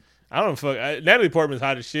 Mm-hmm. I don't fuck. Natalie Portman's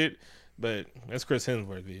hot as shit, but that's Chris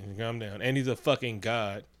Hemsworth. Calm down. And he's a fucking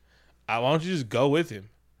god. Why don't you just go with him?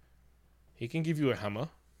 He can give you a hammer.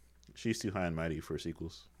 She's too high and mighty for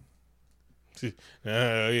sequels.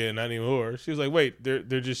 Yeah, not anymore. She was like, wait, they're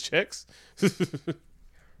just checks?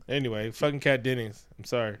 Anyway, fucking Kat Dennings. I'm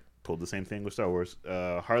sorry. Pulled the same thing with Star Wars.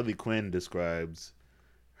 Harley Quinn describes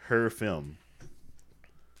her film.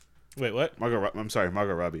 Wait, what? Margot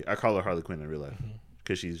Robbie. I call her Harley Quinn in real life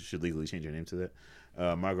because she should legally change her name to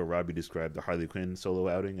that. Margot Robbie described the Harley Quinn solo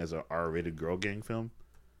outing as an R-rated girl gang film.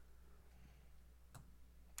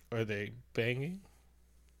 Are they banging?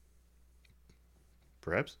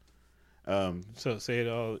 Perhaps. So say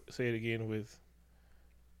it again with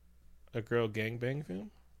a girl gangbang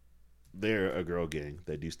film? They're a girl gang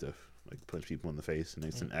that do stuff like punch people in the face, and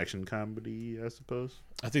it's an action comedy, I suppose.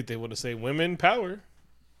 I think they want to say women power.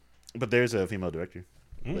 But there's a female director,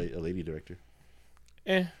 a lady director.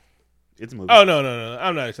 It's a movie. Oh no!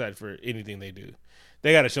 I'm not excited for anything they do.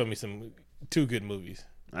 They got to show me two good movies.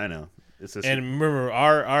 I know. And remember,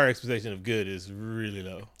 our expectation of good is really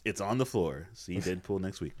low. It's on the floor. See Deadpool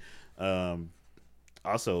next week.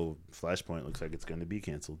 Also, Flashpoint looks like it's going to be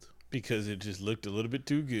canceled. Because it just looked a little bit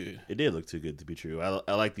too good. It did look too good to be true.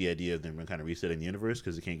 I like the idea of them kind of resetting the universe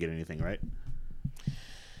because it can't get anything right.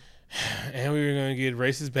 And we were going to get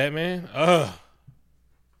racist Batman? Ugh.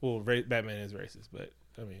 Well, Batman is racist, but,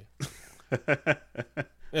 I mean...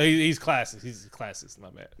 he's classist. He's classist,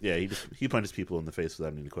 not bad. Yeah, he punches people in the face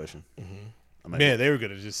without any question. Mm-hmm. Like, they were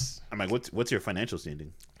going to just... I'm like, what's your financial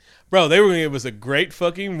standing? Bro, they were going to give us a great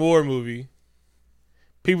fucking war movie.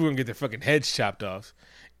 People were going to get their fucking heads chopped off.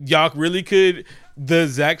 Y'all really could... The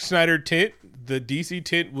Zack Snyder tent, the DC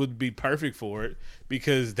tent would be perfect for it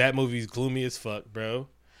because that movie's gloomy as fuck, bro.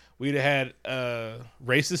 We'd have had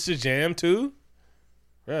Racist Shazam, too.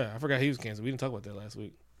 Yeah, I forgot he was canceled. We didn't talk about that last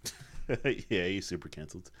week. Yeah, he's super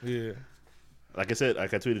canceled. Yeah. Like I said,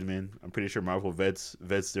 like I tweeted, man, I'm pretty sure Marvel vets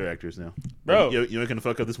their actors now. Bro. You ain't gonna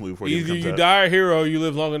fuck up this movie before either you die a hero or you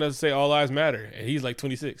live long enough to say all lives matter. And he's like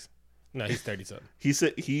 26. No, he's 30-something. He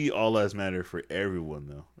said he all lives matter for everyone,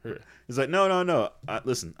 though. Yeah. He's like, no.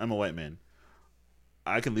 Listen, I'm a white man.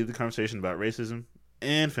 I can leave the conversation about racism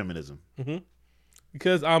and feminism. Mm-hmm.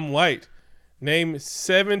 Because I'm white. Name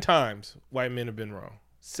 7 times white men have been wrong.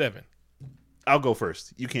 7. I'll go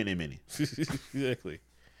first. You can't name any. Exactly.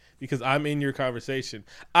 Because I'm in your conversation.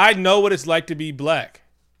 I know what it's like to be black.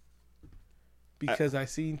 Because I've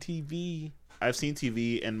seen TV. I've seen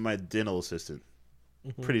TV and my dental assistant.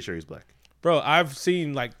 Pretty sure he's black. Bro, I've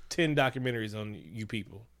seen like 10 documentaries on you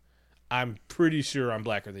people. I'm pretty sure I'm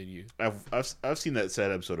blacker than you. I've seen that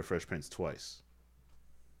sad episode of Fresh Prince twice.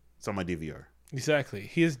 It's on my DVR. Exactly.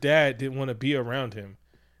 His dad didn't want to be around him.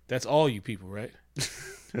 That's all you people, right?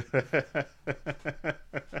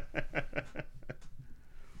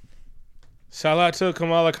 Shout out to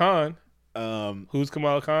Kamala Khan. Who's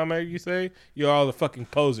Kamala Khan, maybe you say? You're all the fucking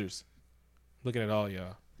posers. Looking at all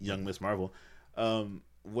y'all. Young Miss Marvel.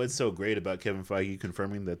 What's so great about Kevin Feige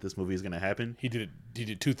confirming that this movie is going to happen? He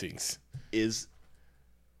did 2 things. Is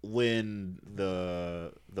when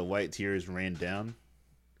the white tears ran down.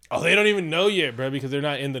 Oh, they don't even know yet, bro, because they're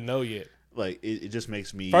not in the know yet. Like, it just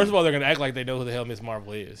makes me... First of all, they're going to act like they know who the hell Miss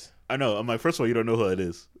Marvel is. I know. I'm like, first of all, you don't know who it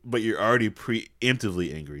is. But you're already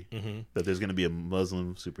preemptively angry that there's going to be a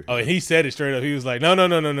Muslim superhero. Oh, and he said it straight up. He was like, no.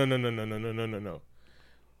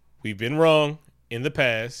 We've been wrong in the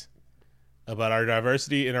past about our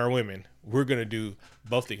diversity and our women. We're going to do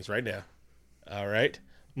both things right now. All right?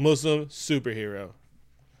 Muslim superhero.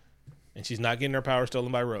 And she's not getting her power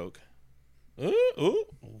stolen by Rogue. Ooh.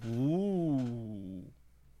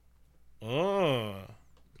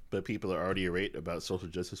 but people are already irate about social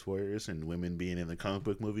justice warriors and women being in the comic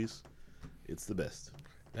book movies. It's the best.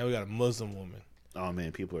 Now we got a Muslim woman. Oh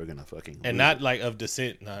man, people are gonna fucking And lose not it. like of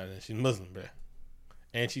descent. Nah, she's Muslim, bro.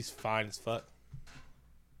 And she's fine as fuck.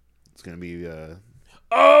 It's gonna be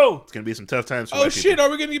Oh! it's gonna be some tough times. For Oh white shit, are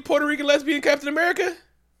we gonna get Puerto Rican lesbian Captain America?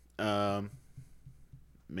 people.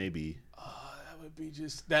 Maybe. That would be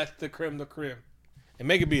just, that's the creme de creme. And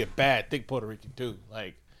make it be a bad, thick Puerto Rican too.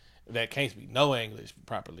 Like, that can't speak no English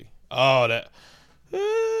properly. Oh, that.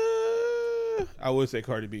 I would say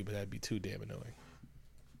Cardi B, but that'd be too damn annoying.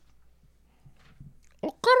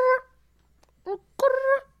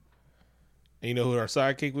 And you know who our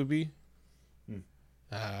sidekick would be? I'm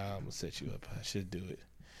gonna set you up. I should do it.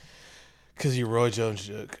 Cause you Roy Jones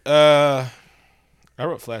joke. I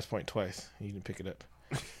wrote Flashpoint twice. You can pick it up.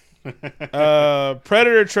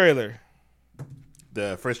 Predator trailer.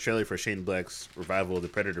 The first trailer for Shane Black's revival of the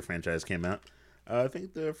Predator franchise came out. I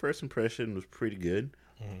think the first impression was pretty good.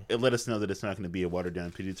 It let us know that it's not going to be a watered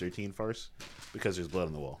down PG-13 farce because there's blood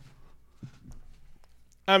on the wall.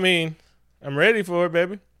 I mean, I'm ready for it,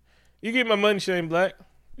 baby. You get my money, Shane Black.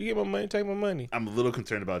 You get my money, take my money. I'm a little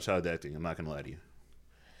concerned about child acting. I'm not going to lie to you.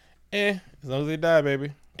 As long as they die,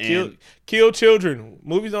 baby. And- Kill children.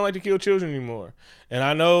 Movies don't like to kill children anymore. And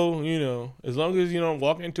I know, as long as you don't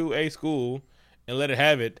walk into a school and let it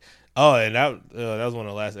have it. Oh, and that was one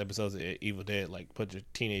of the last episodes of Evil Dead. Like, put your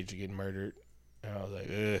teenager getting murdered. And I was like,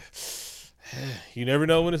 ugh. You never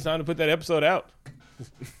know when it's time to put that episode out.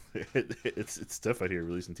 It's tough out here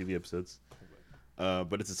releasing TV episodes.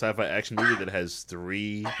 But it's a sci-fi action movie that has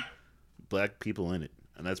 3 black people in it.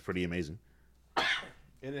 And that's pretty amazing.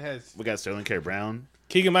 And it has We got Sterling K. Brown,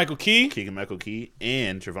 Keegan-Michael Key. Keegan-Michael Key,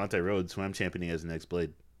 and Trevante Rhodes, who I'm championing as the next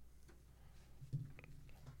Blade.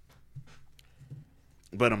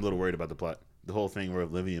 But I'm a little worried about the plot. The whole thing where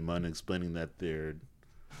Olivia Munn explaining that they're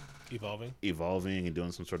evolving and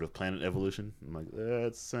doing some sort of planet evolution. I'm like,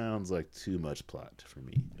 that sounds like too much plot for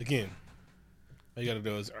me. Again, all you gotta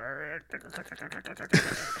do is all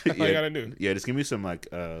you gotta do. Yeah, just give me some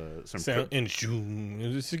Sound and zoom.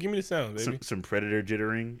 Just give me the sound, baby. some predator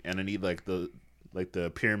jittering, and I need like the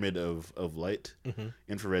pyramid of light,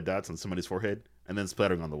 infrared dots on somebody's forehead, and then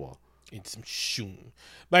splattering on the wall. And some shoom.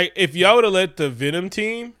 Like, if y'all would have let the Venom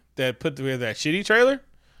team that put together that shitty trailer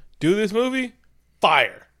do this movie,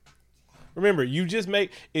 fire. Remember, if you just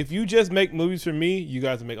make movies for me, you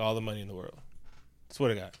guys will make all the money in the world.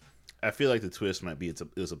 Swear to God. I feel like the twist might be it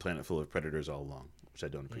was a planet full of predators all along, which I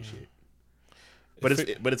don't appreciate. But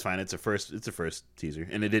it's fine. It's a first teaser,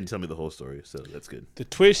 and it didn't tell me the whole story, so that's good. The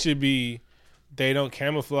twist should be they don't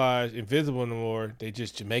camouflage invisible no more. They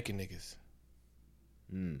just Jamaican niggas.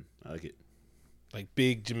 I like it. Like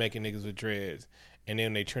big Jamaican niggas with dreads. And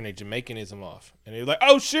then they turn their Jamaicanism off. And they're like,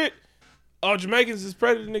 oh shit! All Jamaicans is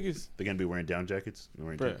predator niggas. They're gonna be wearing down jackets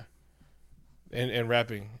and Bruh. And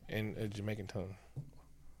rapping in a Jamaican tone.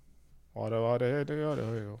 All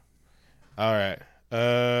right.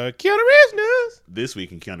 Keanu Reeves news. This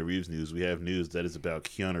week in Keanu Reeves news, we have news that is about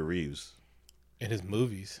Keanu Reeves. And his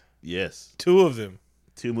movies. Yes, 2 of them.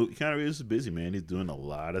 2 movies. Keanu Reeves is busy, man. He's doing a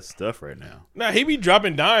lot of stuff right now. Nah, he be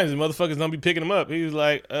dropping dimes and motherfuckers don't be picking him up. He was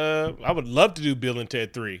like, I would love to do Bill and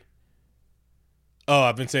Ted 3. Oh,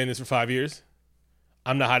 I've been saying this for 5 years.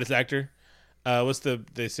 I'm the hottest actor.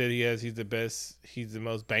 They said he's the best, he's the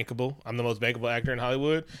most bankable. I'm the most bankable actor in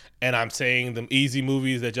Hollywood. And I'm saying the easy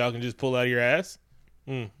movies that y'all can just pull out of your ass.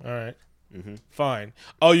 All right. Fine.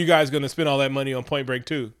 Oh, you guys going to spend all that money on Point Break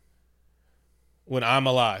 2 when I'm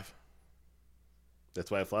alive.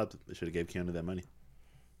 That's why I flopped. They should have gave Keanu that money.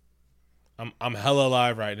 I'm hella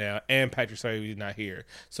alive right now, and Patrick Swayze's not here.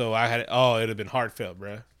 So it'd have been heartfelt,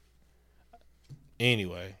 bruh.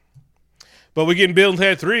 Anyway. But we're getting Bill and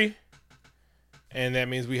Ted 3. And that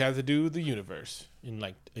means we have to do the universe in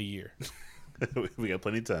like a year. We got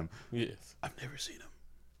plenty of time. Yes. I've never seen them.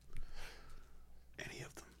 Any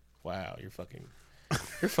of them. Wow, you're fucking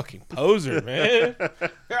poser, man.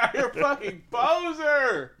 You're a fucking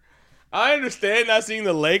poser. I understand not seeing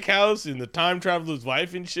the lake house and the time traveler's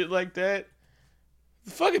wife and shit like that.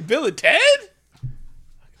 The fucking Bill and Ted? Fucking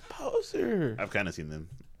poser. I've kind of seen them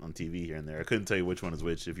on TV here and there. I couldn't tell you which one is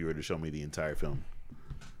which if you were to show me the entire film.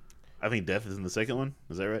 I think Death is in the second one.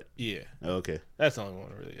 Is that right? Yeah. Oh, okay. That's the only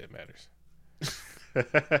one really that matters.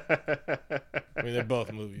 I mean, they're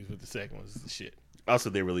both movies, but the second one's the shit. Also,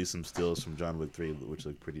 they released some stills from John Wick 3, which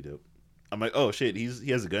look pretty dope. I'm like, oh shit, he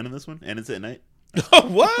has a gun in this one, and it's at night.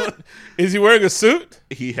 What? Is he wearing a suit?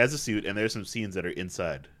 He has a suit, and there's some scenes that are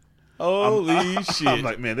inside. Holy shit! I'm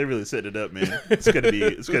like, man, they're really setting it up, man. It's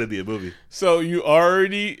gonna be a movie. So you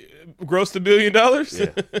already grossed $1 billion?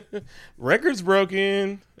 Yeah. Records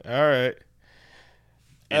broken. All right.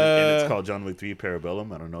 And it's called John Wick 3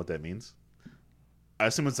 Parabellum. I don't know what that means. I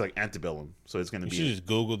assume it's like antebellum, so it's gonna You be. should just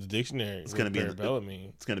Google the dictionary. It's gonna be parabellum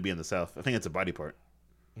mean. It's gonna be in the South. I think it's a body part,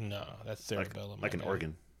 No, that's cerebellum. like an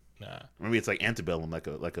organ. Nah. Maybe it's like antebellum, like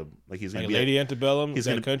he's gonna Like be Lady Antebellum. he's Is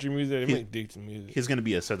that gonna- country music? They he- make decent music. he's gonna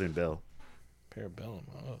be a Southern belle. Parabellum.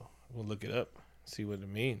 Oh, we'll look it up. See what it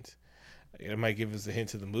means. It might give us a hint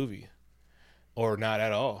to the movie, or not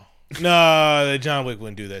at all. No, John Wick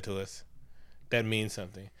wouldn't do that to us. That means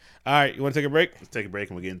something. All right, you want to take a break? Let's take a break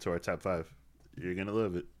and we'll get into our top 5. You're gonna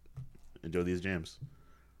love it. Enjoy these jams.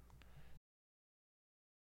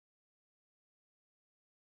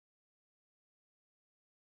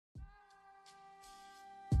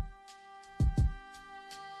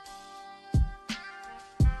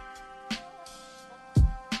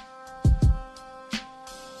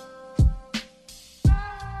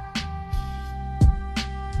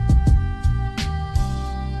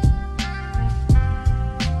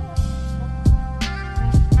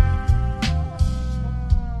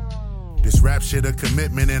 Rap shit a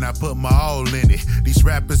commitment and I put my all in it. These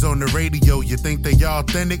rappers on the radio, you think they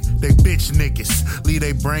authentic? They bitch niggas. Leave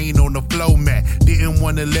they brain on the flow mat. Didn't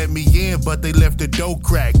wanna let me in, but they left the door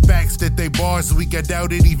crack. Facts that they bars weak, I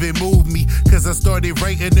doubt it even moved me. Cause I started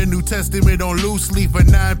writing the New Testament on loose leaf. A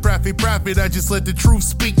non-profit, I just let the truth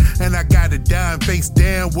speak. And I got a dime face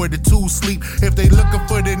down where the two sleep. If they looking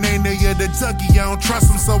for the name, they are the Tucky. I don't trust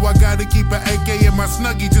them, so I gotta keep an AK in my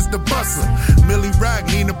snuggie just to bust them. Millie Rock,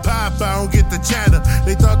 Nina Pop, I don't get the chatter.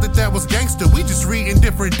 They thought that was gangster, we just reading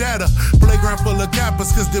different data. Playground full of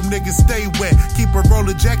coppers, cause them niggas stay wet. Keep a roll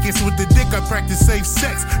of jackets with the dick, I practice safe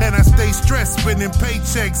sex. And I stay stressed, spending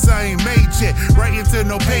paychecks, I ain't made yet. Right into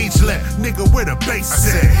no page left, nigga, where the bass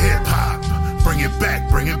at? I said hip hop, bring it back,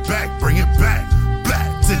 bring it back, bring it back.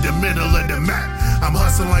 Back to the middle of the map. I'm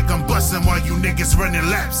hustling like I'm busting while you niggas running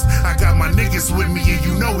laps. I got my niggas with me and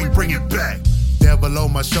you know we bring it back. Devil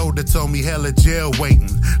on my shoulder told me hella jail waiting.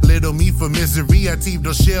 Little me for misery, I teamed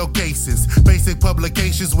those shell cases. Basic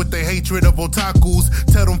publications with the hatred of otakus.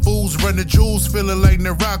 Tell them fools run the jewels, feeling like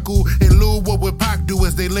Naraku. And Lou, what would Pac do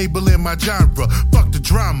as they labeling my genre? Fuck the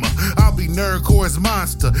drama, I'll be nerdcore's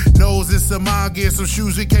monster. Nose in some get some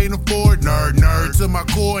shoes we can't afford. Nerd to my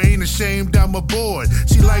core, ain't ashamed I'm aboard.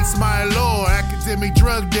 She likes my lore, academic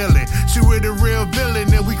drug dealing. She with a real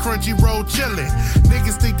villain and we crunchy roll chillin'.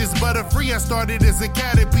 Niggas think this butter free, I started as a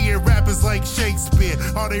caterpie and rappers like Shakespeare.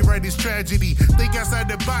 All they write is tragedy. Think outside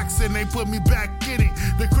the box and they put me back in it.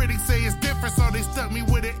 The critics say it's different, so they stuck me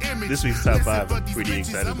with an image. This week's top 5, I'm pretty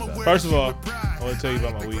excited about. First of all, I want to tell you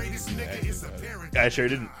about my week. I sure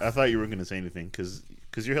didn't. I thought you weren't gonna say anything because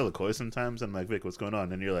you're hella coy sometimes. I'm like, Vic, what's going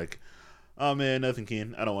on? And you're like, oh man, nothing,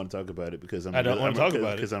 Keen. I don't want to talk about it because I don't want to talk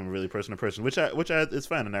about it because I'm a really person to person, which I it's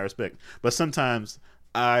fine and I respect. But sometimes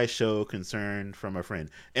I show concern from a friend,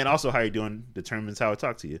 and also how you're doing determines how I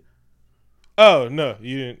talk to you. Oh no,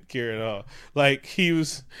 you didn't care at all. Like he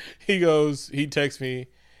texts me,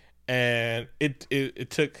 and it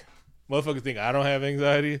took. Motherfuckers think I don't have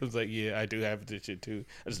anxiety. I was like, yeah, I do have this shit too.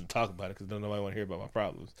 I just don't talk about it because nobody want to hear about my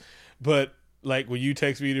problems. But like when you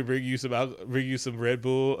text me to bring you some Red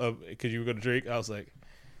Bull because you were gonna drink, I was like,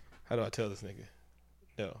 how do I tell this nigga?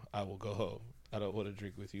 No, I will go home. I don't want to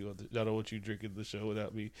drink with you. I don't want you drinking the show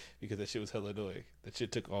without me because that shit was hella annoying. That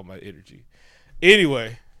shit took all my energy.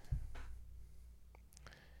 Anyway,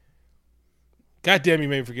 goddamn, you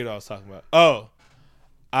made me forget what I was talking about. Oh.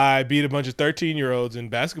 I beat a bunch of 13-year-olds in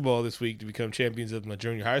basketball this week to become champions of my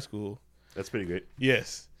junior high school. That's pretty great.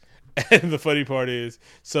 Yes. And the funny part is,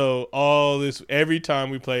 every time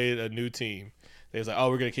we played a new team, they was like, oh,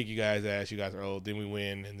 we're going to kick you guys' ass. You guys are old. Then we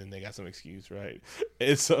win, and then they got some excuse, right?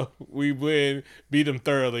 And so we win, beat them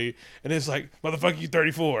thoroughly, and it's like, motherfucker, you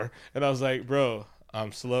 34. And I was like, bro,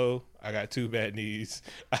 I'm slow. I got 2 bad knees.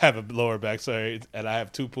 I have a lower back, sorry, and I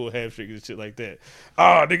have 2 pulled hamstrings and shit like that.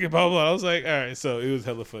 Oh, nigga, blah, blah. I was like, all right. So it was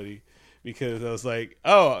hella funny because I was like,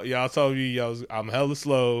 oh, y'all told me I'm hella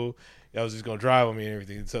slow. Y'all was just going to drive on me and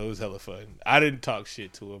everything. So it was hella fun. I didn't talk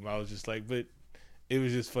shit to him. I was just like, but it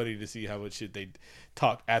was just funny to see how much shit they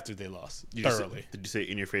talked after they lost thoroughly. Did you say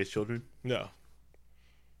in your face children? No.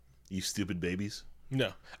 You stupid babies?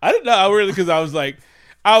 No. I didn't know. I really, because I was like,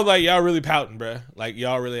 y'all really pouting, bruh. Like,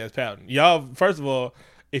 y'all really ass pouting. Y'all, first of all,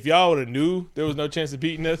 if y'all would have knew there was no chance of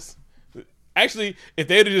beating us, actually, if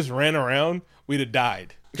they'd have just ran around, we'd have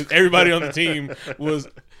died. Because everybody on the team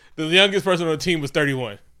the youngest person on the team was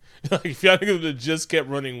 31. Like, if y'all niggas would have just kept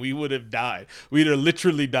running, we would have died. We'd have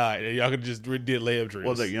literally died, and y'all could just did layup drills.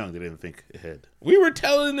 Well, they're young. They didn't think ahead. We were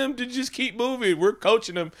telling them to just keep moving. We're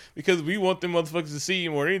coaching them because we want them motherfuckers to see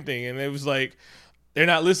more than anything. And it was like, they're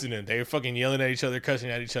not listening. They were fucking yelling at each other,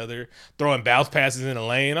 cussing at each other, throwing bounce passes in the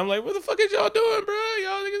lane. I'm like, what the fuck is y'all doing, bro?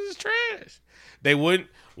 Y'all niggas is trash. They wouldn't.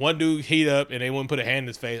 One dude heat up, and they wouldn't put a hand in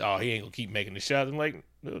his face. Oh, he ain't gonna keep making the shots. I'm like,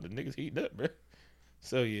 no, the niggas heating up, bro.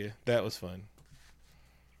 So yeah, that was fun.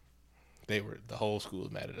 The whole school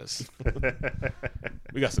was mad at us.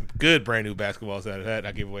 We got some good brand new basketballs out of that.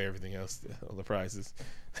 I gave away everything else, all the prizes.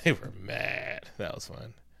 They were mad. That was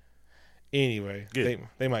fun. Anyway,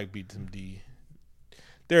 they might beat some D.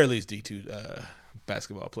 They're at least D2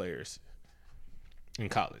 basketball players in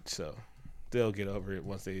college, so they'll get over it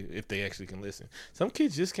if they actually can listen. Some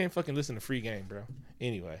kids just can't fucking listen to free game, bro.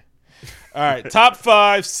 Anyway, all right, top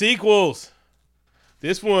 5 sequels.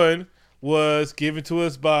 This one was given to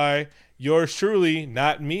us by yours truly,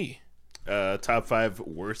 not me. Top 5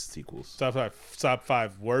 worst sequels. Top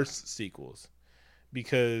five worst sequels,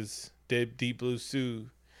 because Deep Blue Sea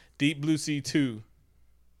 2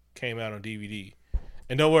 came out on DVD,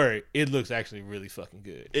 and don't worry, it looks actually really fucking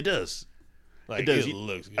good. It does. Like, it does. It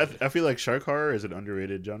looks good. I feel like shark horror is an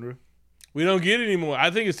underrated genre. We don't get it anymore.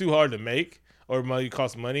 I think it's too hard to make, or money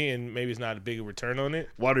costs money, and maybe it's not a big return on it.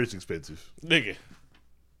 Water is expensive. Nigga, you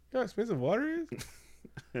know how expensive water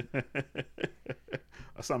is?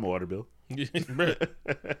 I saw my water bill.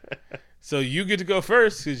 So you get to go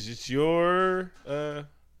first because it's your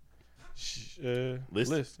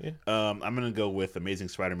list. Yeah. I'm gonna go with Amazing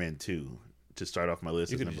Spider-Man 2 to start off my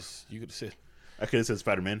list. You could have said. I could have said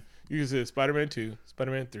Spider-Man. You could have said Spider-Man 2,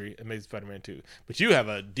 Spider-Man 3, Amazing Spider-Man 2. But you have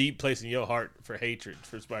a deep place in your heart for hatred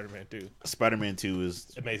for Spider-Man 2. Spider-Man 2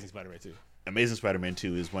 is Amazing Spider-Man 2. Amazing Spider-Man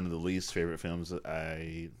 2 is one of the least favorite films that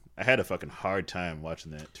I had a fucking hard time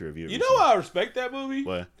watching that to review. You know why I respect that movie?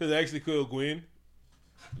 What? Because they actually killed Gwen.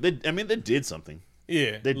 They did something.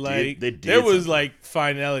 Yeah, They did there was something. like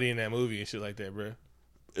finality in that movie and shit like that, bro.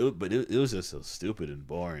 It was just so stupid and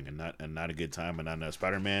boring and not a good time. And I know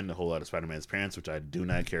Spider-Man, a whole lot of Spider-Man's parents, which I do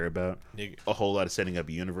not care about. Nigga. A whole lot of setting up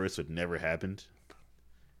a universe that never happened.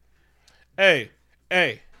 Hey,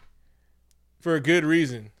 for a good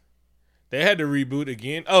reason. They had to reboot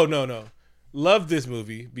again. Oh, no. Love this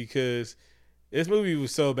movie because this movie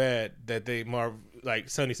was so bad that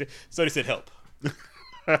Sony said help.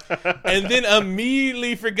 And then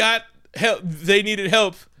immediately forgot help. They needed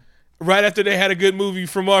help right after they had a good movie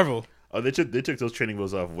from Marvel. Oh, they took those training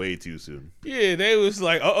wheels off way too soon. Yeah, they was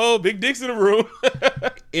like, big dicks in the room.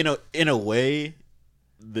 In a way,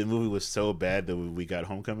 the movie was so bad that we got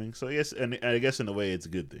Homecoming. So yes, and I guess in a way it's a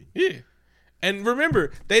good thing. Yeah. And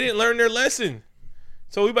remember, they didn't learn their lesson.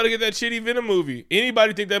 So we about to get that shitty Venom movie.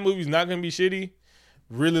 Anybody think that movie's not going to be shitty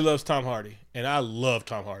really loves Tom Hardy. And I love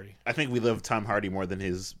Tom Hardy. I think we love Tom Hardy more than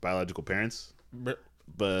his biological parents.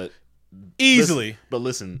 But easily.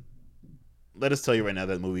 Listen, let us tell you right now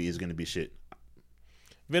that movie is going to be shit.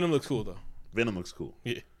 Venom looks cool, though. Venom looks cool.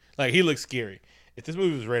 Yeah. Like, he looks scary. If this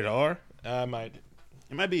movie was rated R, I might.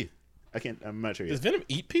 It might be. I'm not sure yet. Does Venom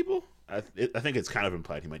eat people? I think it's kind of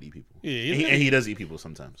implied he might eat people. Yeah, and he does eat people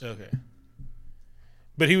sometimes. Okay.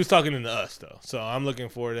 But he was talking to us, though. So I'm looking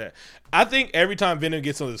forward to that. I think every time Venom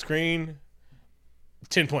gets on the screen,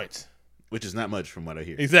 10 points. Which is not much from what I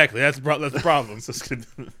hear. Exactly. That's the problem.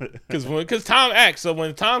 Because Tom acts. So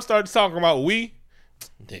when Tom starts talking about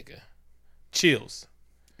nigga, chills.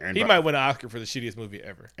 He might win an Oscar for the shittiest movie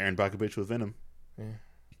ever. Aaron Brockovich with Venom. Yeah.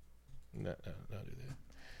 No, don't do that.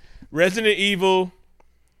 Resident Evil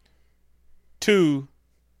 2,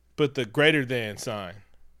 but the greater than sign.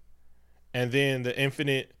 And then the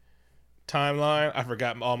infinite timeline. I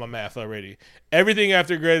forgot all my math already. Everything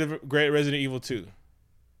after Great Resident Evil 2.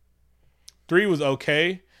 3 was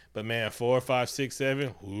okay, but man, 4, 5, 6,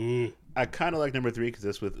 7. Ooh. I kind of like number 3 because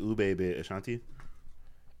that's with Ooh Baby Ashanti.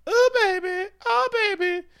 Ooh baby, oh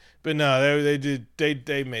baby. But no,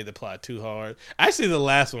 they made the plot too hard. Actually, the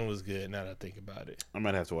last one was good. Now that I think about it, I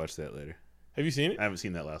might have to watch that later. Have you seen it? I haven't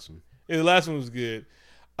seen that last one. Yeah, the last one was good,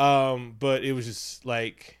 but it was just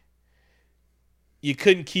like you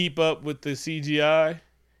couldn't keep up with the CGI,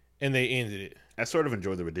 and they ended it. I sort of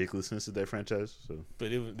enjoyed the ridiculousness of that franchise. So, but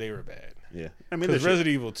they were bad. Yeah, I mean, because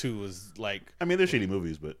Resident Evil 2 was like. I mean, they're shitty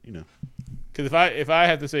movies, but you know. Because if I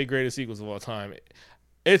have to say greatest sequels of all time,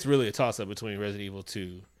 it's really a toss up between Resident Evil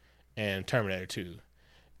 2 and Terminator 2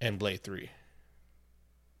 and Blade 3.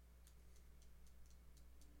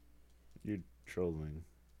 You're trolling.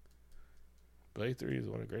 Blade 3 is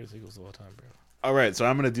one of the greatest sequels of all time, bro. All right, so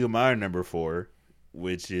I'm gonna do my number 4,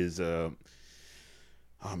 which is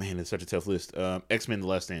Oh man, it's such a tough list. X-Men: The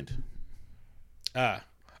Last Stand.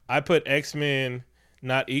 I put X-Men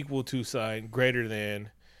not equal to sign greater than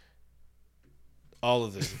all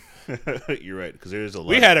of them. You're right, because there's a lot.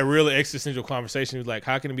 We had a really existential conversation. Like,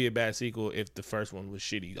 how can it be a bad sequel if the first one was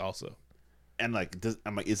shitty also? And like,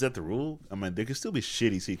 I'm like, is that the rule? I'm like, there could still be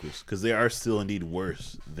shitty sequels because they are still indeed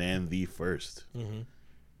worse than the first. Mm-hmm.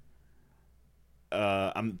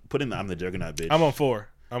 I'm putting the I'm the Juggernaut bitch. I'm on 4.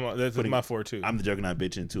 That's my 4 too. I'm the Juggernaut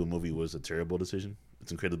bitch into a movie was a terrible decision.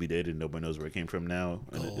 It's incredibly dated. Nobody knows where it came from now.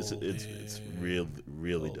 And it's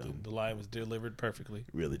really dumb. The line was delivered perfectly.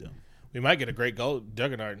 Really dumb. We might get a great gold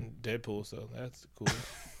Juggernaut in Deadpool, so that's cool.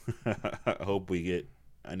 I hope we get.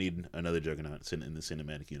 I need another Juggernaut in the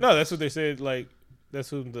cinematic universe. No, that's what they said. Like, that's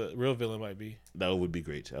who the real villain might be. That would be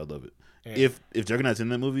great. I'd love it. Yeah. If Juggernaut's in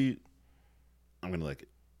that movie, I'm gonna like it,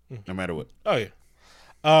 no matter what. Oh yeah.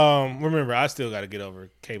 Remember, I still got to get over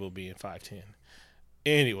Cable being 5'10".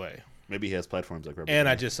 Anyway, maybe he has platforms like Robert and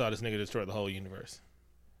I Downey. just saw this nigga destroy the whole universe.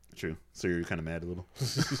 True. So you're kind of mad a little.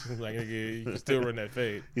 Like, nigga, you can still run that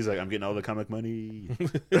fade. He's like, I'm getting all the comic money.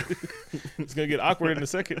 It's gonna get awkward in a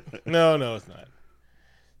second. No, it's not.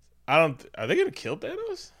 I don't. Are they gonna kill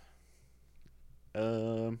Thanos?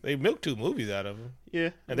 They milked 2 movies out of him.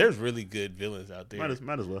 Yeah, And there's really good villains out there.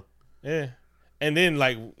 might as well. Yeah. And then,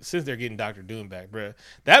 like, since they're getting Doctor Doom back, bruh,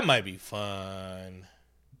 that might be fun.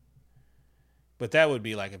 But that would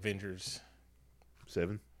be like Avengers.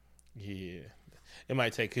 7. Yeah. It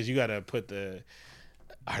might take, because you got to put the.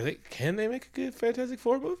 Can they make a good Fantastic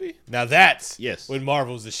Four movie? Now that's Yes. when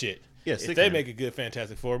Marvel's the shit. Yes, If they they can. make a good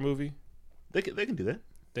Fantastic Four movie, They can do that.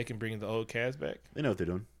 they can bring the old cast back. They know what they're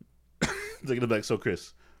doing. They're gonna be like, so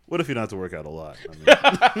Chris, what if you don't have to work out a lot? I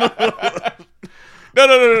mean,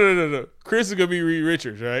 No. Chris is gonna be Reed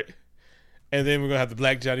Richards, right? And then we're gonna have the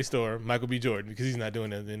Black Johnny Storm, Michael B. Jordan, because he's not doing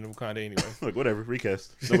that in Wakanda anyway. like whatever,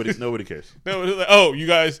 recast. Nobody cares. No, it's like, oh, you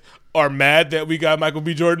guys are mad that we got Michael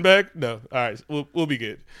B. Jordan back? No, all right, we'll be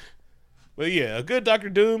good. But yeah, a good Doctor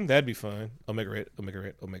Doom, that'd be fun. Omega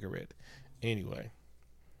Red. Anyway,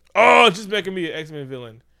 it's just making me an X-Men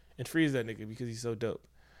villain and freeze that nigga because he's so dope.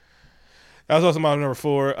 That was also my number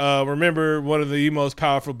 4. Remember, one of the most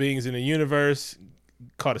powerful beings in the universe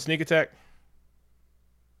caught a sneak attack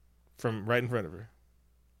from right in front of her.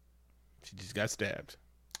 She just got stabbed.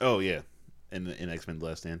 Oh yeah, in X-Men: The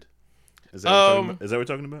Last Stand. Is that what we're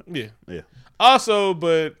talking about? Yeah. Yeah. Also,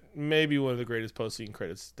 but maybe one of the greatest post-scene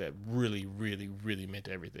credits that really, really, really meant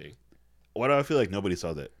everything. Why do I feel like nobody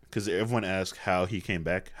saw that? Because everyone asked how he came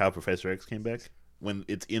back, how Professor X came back, when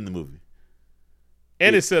it's in the movie.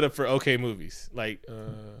 And it's set up for okay movies. Like,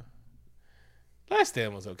 Last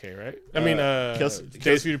Stand was okay, right? I mean, Days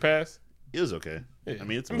of Future Past. It was okay. Yeah. I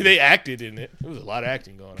mean, it's. they acted in it. There was a lot of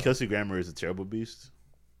acting going on. Kelsey Grammer is a terrible beast.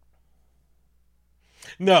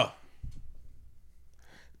 No.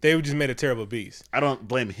 They just made a terrible beast. I don't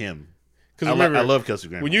blame him. Because I love Kelsey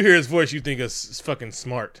Grammer. when you hear his voice, you think it's fucking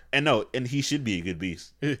smart. And he should be a good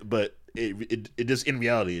beast, but it just in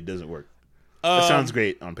reality it doesn't work. It sounds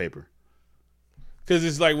great on paper. Because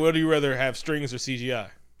it's like, would you rather have strings or CGI?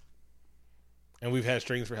 And we've had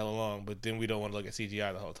strings for hella long, but then we don't want to look at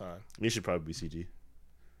CGI the whole time. It should probably be CG.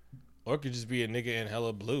 Or it could just be a nigga in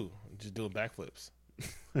hella blue, just doing backflips.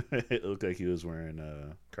 It looked like he was wearing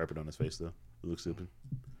carpet on his face though. It looks stupid.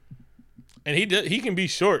 And he can be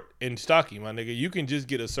short and stocky, my nigga. You can just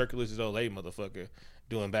get a circulus Olay motherfucker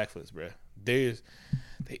doing backflips, bruh.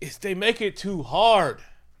 They make it too hard.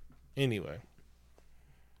 Anyway.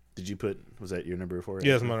 Did you was that your number 4?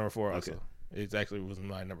 Yeah, it's my number 4 also. Okay. It actually was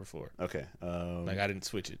my number 4. Okay. Like, I didn't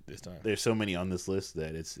switch it this time. There's so many on this list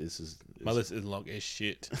that it's my list is long as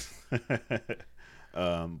shit.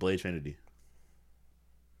 Blade Trinity.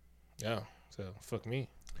 Yeah, so fuck me.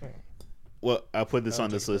 Well, I put this on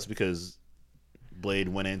this list because Blade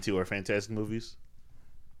went into our Fantastic movies.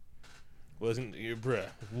 Wasn't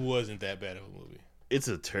that bad of a movie. It's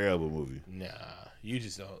a terrible movie. Nah, you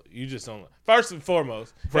just don't. First and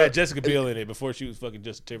foremost, it had Jessica Biel in it before she was fucking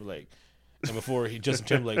Justin Timberlake, and before Justin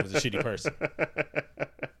Timberlake was a shitty person.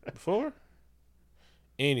 Before.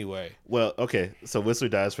 Anyway. Well, okay. So Whistler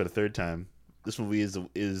dies for the 3rd time. This movie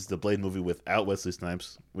is the Blade movie without Wesley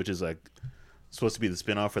Snipes, which is like supposed to be the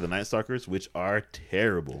spinoff for the Night Stalkers, which are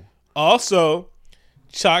terrible. Also,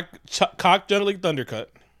 Cock Gently Thundercut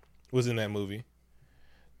was in that movie.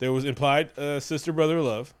 There was implied sister brother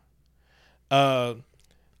love. I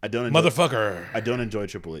don't enjoy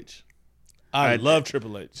Triple H. I love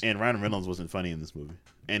Triple H. And Ryan Reynolds wasn't funny in this movie,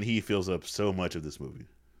 and he fills up so much of this movie.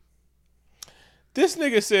 This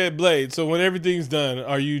nigga said Blade. So when everything's done,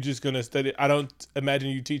 are you just gonna study? I don't imagine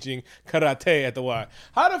you teaching karate at the Y.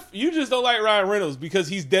 You just don't like Ryan Reynolds because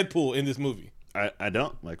he's Deadpool in this movie? I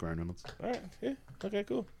don't like Ryan Reynolds. All right, yeah, okay,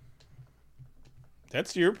 cool.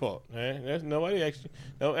 That's your fault. Man. There's nobody actually.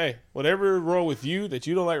 No, hey, whatever wrong with you that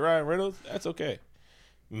you don't like Ryan Reynolds, that's okay.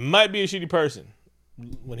 Might be a shitty person.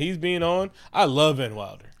 When he's being on, I love Van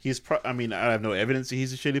Wilder. I mean, I have no evidence that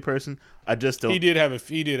he's a shitty person. I just don't. He did at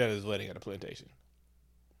his wedding at a plantation.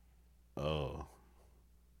 Oh,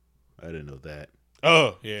 I didn't know that.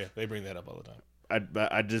 Oh yeah, they bring that up all the time.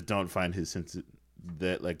 I just don't find his sense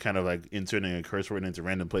that like kind of like inserting a curse word into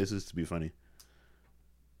random places to be funny.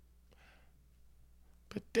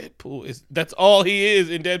 But Deadpool that's all he is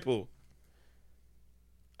in Deadpool.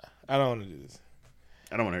 I don't want to do this.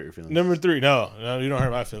 I don't want to hurt your feelings. Number 3, no, you don't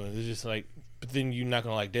hurt my feelings. It's just like, but then you're not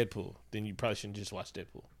gonna like Deadpool. Then you probably shouldn't just watch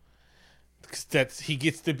Deadpool. Because he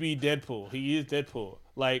gets to be Deadpool. He is Deadpool.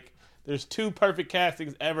 Like, there's 2 perfect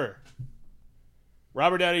castings ever.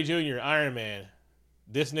 Robert Downey Jr., Iron Man.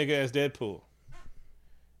 This nigga as Deadpool.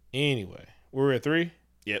 Anyway, we're at 3?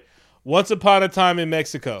 Yep. Once Upon a Time in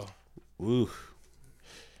Mexico. Ooh.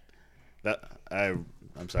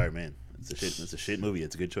 I'm sorry, man. It's a shit movie.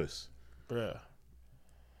 It's a good choice. Bruh.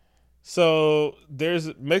 So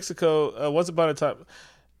there's Mexico. Once Upon a Time,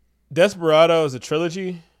 Desperado is a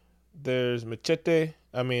trilogy. There's Machete.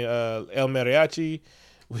 El Mariachi,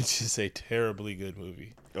 which is a terribly good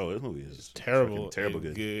movie. Oh, this movie is terrible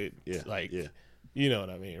good. Good. Yeah, like yeah. You know what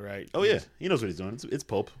I mean, right? Oh yeah, he knows what he's doing. It's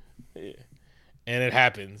pulp. Yeah. And it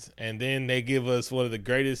happens, and then they give us one of the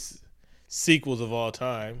greatest sequels of all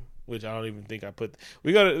time, which I don't even think I put.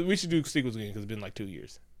 We should do sequels again because it's been like 2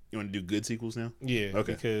 years. You want to do good sequels now? Yeah,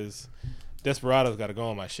 okay. Because Desperado's got to go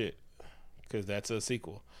on my shit because that's a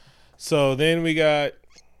sequel. So then we got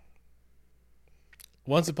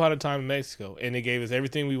Once Upon a Time in Mexico, and they gave us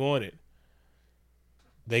everything we wanted.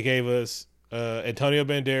 They gave us Antonio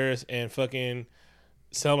Banderas and fucking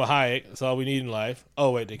Selma Hayek. That's all we need in life.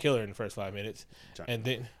 Oh wait, they kill her in the first 5 minutes, and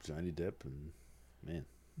then Johnny Depp and man,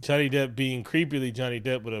 Johnny Depp being creepily Johnny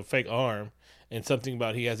Depp with a fake arm, and something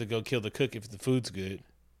about he has to go kill the cook if the food's good.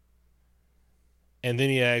 And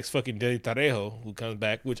then he asks fucking Danny Trejo, who comes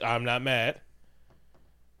back, which I'm not mad,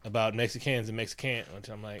 about Mexicans and Mexican, which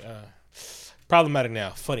I'm like, problematic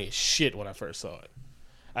now. Funny as shit when I first saw it.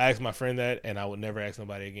 I asked my friend that, and I would never ask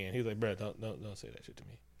nobody again. He was like, bro, don't say that shit to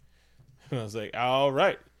me. And I was like, all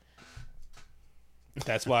right.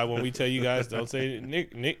 That's why when we tell you guys don't say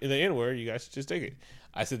Nick the N-word, you guys should just take it.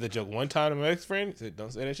 I said the joke one time to my ex-friend. He said,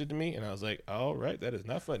 don't say that shit to me. And I was like, all right, that is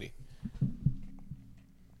not funny.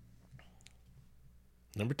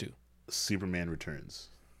 Number 2. Superman Returns.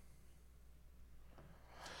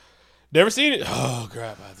 Never seen it. Oh,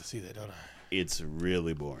 crap. I have to see that, don't I? It's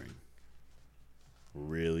really boring.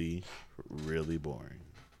 Really, really boring.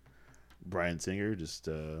 Bryan Singer just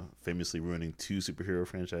famously ruining 2 superhero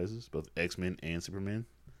franchises, both X-Men and Superman.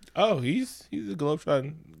 Oh, he's a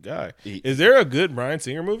globetrotting guy. Is there a good Bryan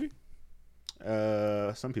Singer movie?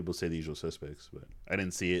 Some people say The Usual Suspects, but I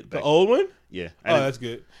didn't see it. The old one? Yeah. That's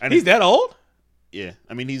good. He's that old? Yeah.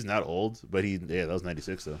 I mean, he's not old, but that was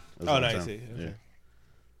 96, though. That was 96. Okay. Yeah.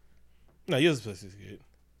 No, Usual Suspects is good.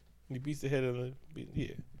 He beats the head of the...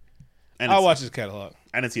 Yeah. I'll watch his catalog.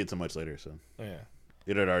 I didn't see it so much later, so... Yeah.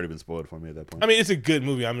 It had already been spoiled for me at that point. I mean, it's a good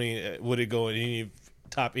movie. I mean, would it go in any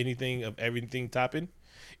top anything of everything topping?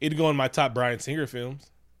 It'd go in my top Bryan Singer films.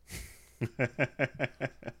 I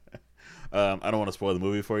don't want to spoil the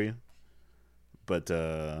movie for you, but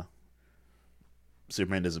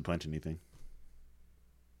Superman doesn't punch anything,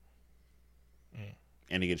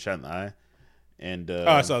 and he gets shot in the eye. And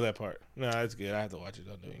I saw that part. No, that's good. I have to watch it.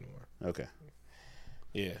 Don't do it anymore. Okay.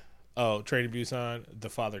 Yeah. Oh, Train to Busan. The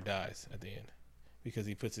father dies at the end because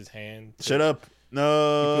he puts his hand. Shut up!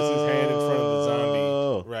 No. He puts his hand in front of the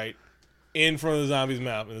zombie, right, in front of the zombie's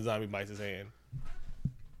mouth, and the zombie bites his hand.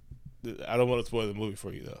 I don't want to spoil the movie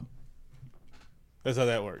for you, though. That's how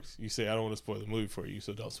that works. You say, I don't want to spoil the movie for you,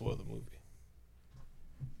 so don't spoil the movie.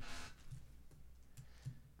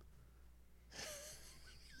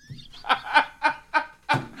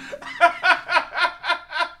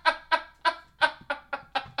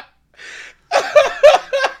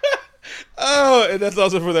 Oh, and that's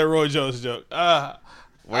also for that Roy Jones joke. Why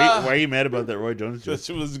are you mad about that Roy Jones joke? That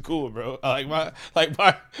shit was cool, bro.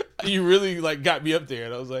 You really got me up there,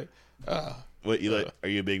 and I was like, What you like? Are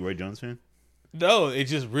you a big Roy Jones fan? No, it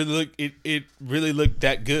just really looked. It really looked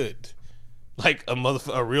that good. Like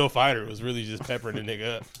a real fighter was really just peppering the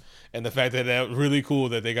nigga up, and the fact that was really cool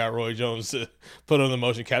that they got Roy Jones to put on the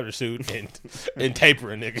motion capture suit and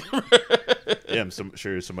taper a nigga. Yeah,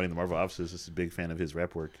 sure somebody in the Marvel office is a big fan of his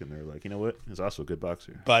rap work, and they're like, you know what? He's also a good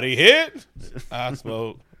boxer. Body hit. I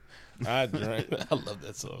smoke. I drink. I love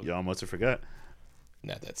that song. Y'all must have forgot.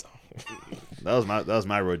 Not that song. That was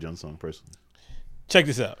my Roy Jones song, personally. Check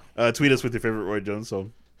this out. Tweet us with your favorite Roy Jones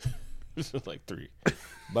song. This is like 3.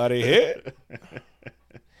 Body hit.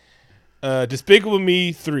 Despicable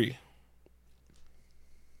Me 3.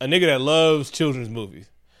 A nigga that loves children's movies.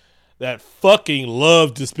 That fucking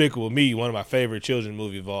loves Despicable Me, one of my favorite children's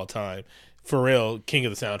movies of all time. Pharrell, king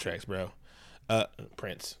of the soundtracks, bro.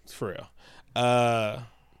 Prince. It's Pharrell.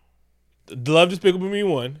 Love Despicable Me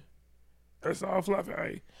 1. That's all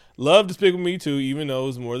fluffy. Love Despicable Me 2, even though it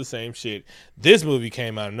was more the same shit. This movie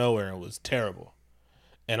came out of nowhere and was terrible.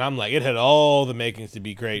 And I'm like, it had all the makings to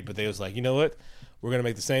be great, but they was like, you know what? We're going to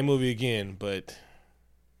make the same movie again, but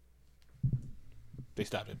they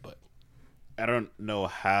stopped it. But I don't know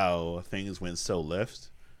how things went so left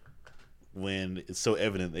when it's so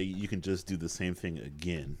evident that you can just do the same thing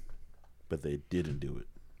again, but they didn't do it.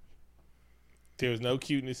 there was no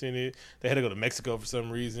cuteness in it. They had to go to Mexico for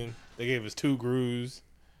some reason. They gave us 2 Grus.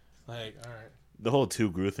 Like, all right. The whole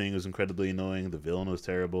 2 Gru thing was incredibly annoying. The villain was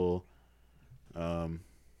terrible. We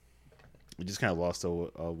just kind of lost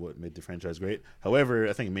all what made the franchise great. However,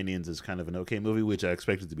 I think Minions is kind of an okay movie, which I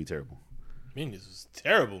expected to be terrible. Minions was a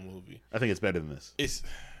terrible movie. I think it's better than this. It's,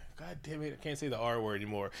 God damn it, I can't say the R word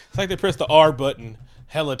anymore. It's like they pressed the R button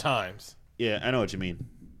hella times. Yeah, I know what you mean.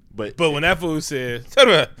 But when that fool said, shut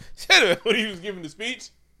up, when he was giving the speech,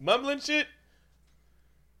 mumbling shit,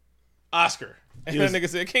 Oscar. And that nigga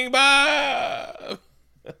said, King Bob.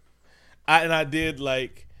 I did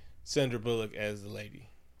like Sandra Bullock as the lady.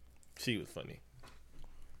 She was funny.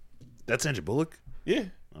 That's Sandra Bullock? Yeah.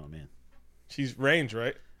 Oh, man. She's range,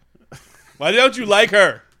 right? Why don't you like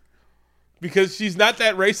her? Because she's not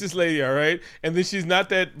that racist lady, all right? And then she's not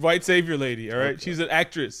that white savior lady, all right? Okay. She's an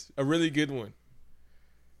actress, a really good one.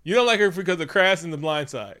 You don't like her because of Crass and The Blind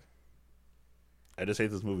Side. I just hate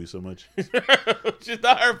this movie so much. It's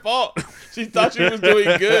not her fault. She thought she was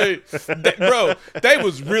doing good. They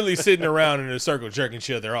was really sitting around in a circle jerking each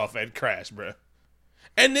other off at Crash, bro.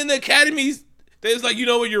 And then the Academies, they was like, you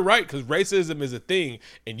know what, you're right, because racism is a thing,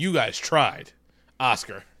 and you guys tried.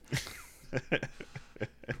 Oscar.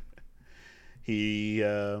 He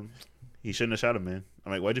shouldn't have shot him, man.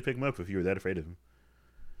 I'm like, why'd you pick him up if you were that afraid of him?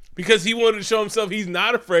 Because he wanted to show himself he's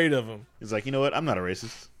not afraid of him. He's like, you know what? I'm not a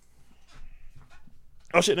racist.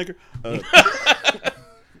 Oh, shit, nigger.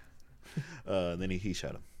 Then he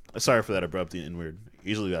shot him. Sorry for that abrupt and weird.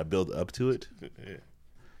 Usually I build up to it. Yeah.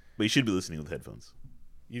 But you should be listening with headphones.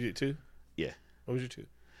 You did too? Yeah. What was your 2?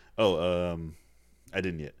 Oh, I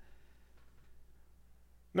didn't yet.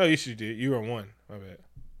 No, you should do. You were on 1. My bad.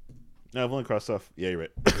 No, I've only crossed off. Yeah, you're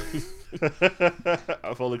right.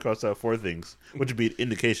 I've only crossed off 4 things, which would be an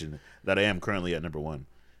indication that I am currently at number 1.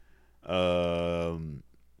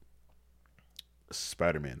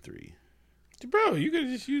 Spider-Man 3. Bro, you could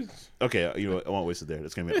just use. Okay, you know what? I won't waste it there.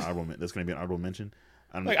 That's gonna be an honorable mention.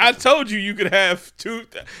 I told you could have 2.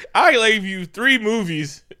 I gave you 3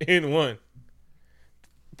 movies in 1.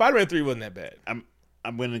 Spider-Man 3 wasn't that bad. I'm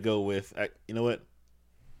gonna go with. You know what?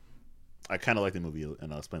 I kind of like the movie,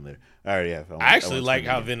 and I'll explain later. I already have. I actually like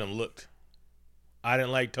how Venom looked. I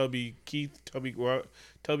didn't like Toby Grayford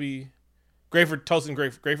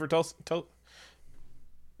Tolson.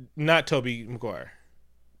 Not Tobey Maguire,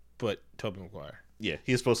 but Tobey Maguire. Yeah,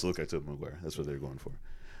 he's supposed to look like Tobey Maguire. That's what they're going for.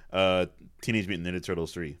 Teenage Mutant Ninja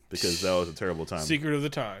Turtles 3, because that was a terrible time. Secret of the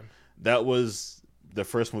Time. That was the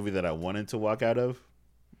first movie that I wanted to walk out of,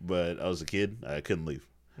 but I was a kid. I couldn't leave.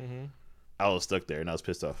 Mm-hmm. I was stuck there, and I was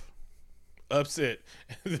pissed off. Upset.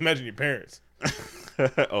 Imagine your parents.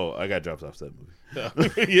 Oh, I got dropped off that movie.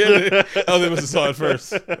 Yeah. They must have saw it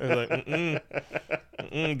first. I was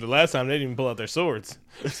like, the last time they didn't even pull out their swords.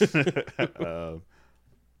 Saw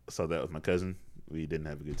that with my cousin. We didn't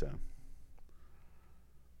have a good time.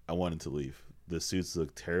 I wanted to leave. The suits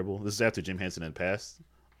look terrible. This is after Jim Henson had passed,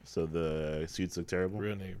 so the suits look terrible.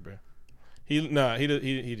 Real nigga, bro. He didn't die.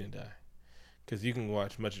 Because you can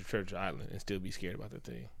watch much of Treasure Island and still be scared about the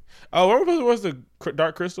thing. Oh, what was the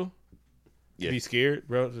Dark Crystal? Yeah. Be scared,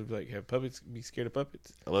 bro. To like have puppets. Be scared of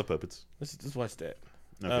puppets. I love puppets. Let's watch that.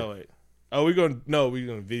 Okay. Oh wait. Oh, we're gonna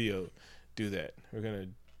video do that. We're gonna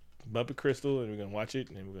Muppet Crystal and we're gonna watch it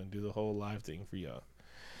and we're gonna do the whole live thing for y'all.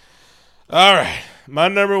 All right, my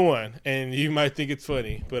number 1, and you might think it's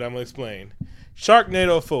funny, but I'm gonna explain.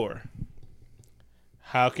 Sharknado 4.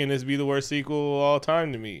 How can this be the worst sequel of all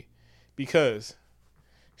time to me? Because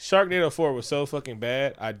Sharknado 4 was so fucking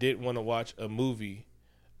bad, I didn't want to watch a movie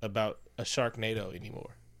about a Sharknado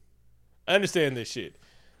anymore. I understand this shit.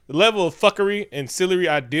 The level of fuckery and sillery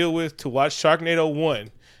I deal with to watch Sharknado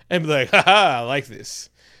 1 and be like, haha, I like this.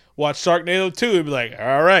 Watch Sharknado 2 and be like,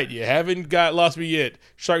 all right, you haven't got lost me yet.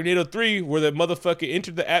 Sharknado 3, where the motherfucker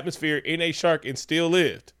entered the atmosphere in a shark and still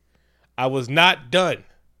lived. I was not done.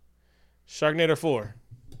 Sharknado 4.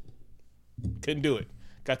 Couldn't do it.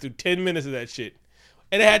 Got through 10 minutes of that shit.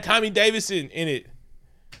 And it had Tommy Davidson in it.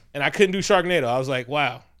 And I couldn't do Sharknado. I was like,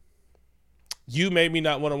 wow. You made me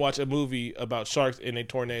not want to watch a movie about sharks in a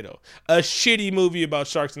tornado. A shitty movie about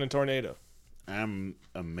sharks in a tornado. I'm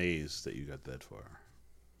amazed that you got that far.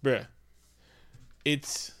 Bruh.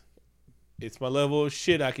 It's my level of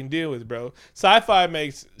shit I can deal with, bro. Sci-fi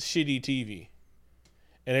makes shitty TV.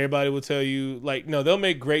 And everybody will tell you, like, no, they'll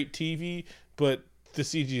make great TV, but the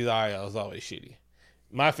CGI is always shitty.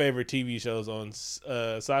 My favorite TV shows on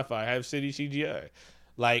sci-fi have shitty CGI.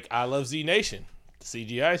 Like, I love Z Nation. The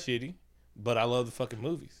CGI is shitty, but I love the fucking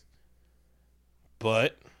movies.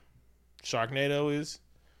 But Sharknado is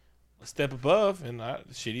a step above and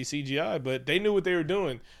shitty CGI, but they knew what they were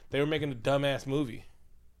doing. They were making a dumbass movie.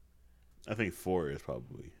 I think 4 is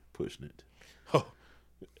probably pushing it. Oh,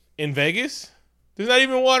 in Vegas? There's not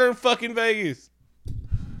even water in fucking Vegas.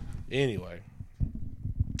 Anyway.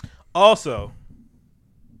 Also,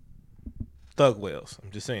 Thug Whales.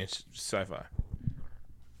 I'm just saying, sci-fi.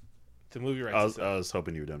 The movie right. I was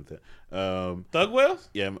hoping you were done with that. Thug Whales?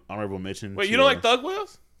 Yeah, honorable mention. Wait, you don't like Thug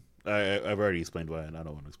Whales? I've already explained why, and I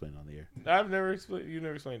don't want to explain it on the air. I've never explained. You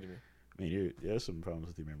never explained to me. I mean, there's some problems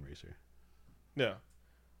with your memory, sir. No.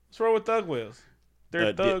 What's wrong with Thug Whales?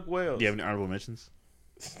 They're Thug Whales. Do you have any honorable mentions?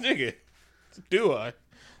 Nigga, do I?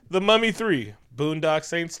 The Mummy 3, Boondock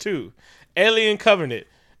Saints 2, Alien Covenant,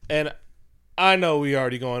 and I know we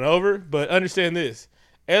already going over, but understand this: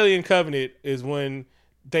 Alien Covenant is when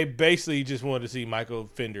they basically just wanted to see Michael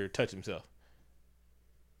Fender touch himself.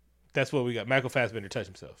 That's what we got. Michael Fassbender touch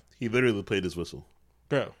himself. He literally played his whistle.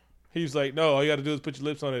 Bro, he was like, no, all you got to do is put your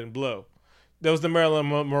lips on it and blow. That was the Marilyn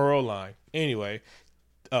Monroe line. Anyway,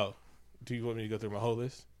 do you want me to go through my whole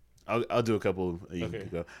list? I'll do a couple. Okay.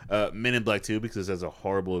 Go. Men in Black 2, because that's a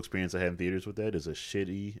horrible experience I had in theaters with that. It's a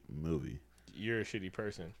shitty movie. You're a shitty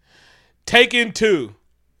person. Taken 2,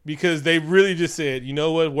 because they really just said, you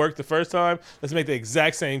know what worked the first time? Let's make the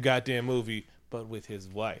exact same goddamn movie, but with his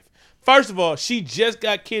wife. First of all, she just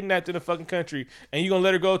got kidnapped in a fucking country, and you gonna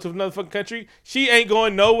let her go to another fucking country? She ain't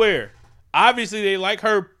going nowhere. Obviously, they like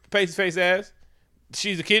her face ass.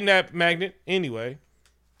 She's a kidnap magnet. Anyway.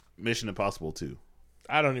 Mission Impossible 2.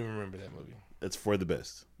 I don't even remember that movie. It's for the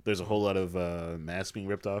best. There's a whole lot of masks being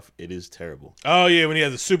ripped off. It is terrible. Oh, yeah, when he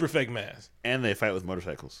has a super fake mask. And they fight with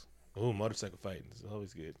motorcycles. Oh, motorcycle fighting is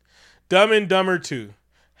always good. Dumb and Dumber 2.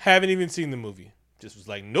 Haven't even seen the movie. Just was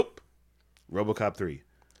like, nope. RoboCop 3.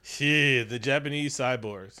 Shit, the Japanese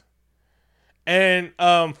cyborgs. And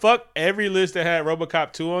fuck every list that had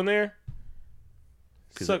RoboCop 2 on there.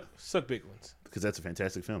 Suck big ones. Because that's a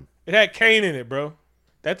fantastic film. It had Kane in it, bro.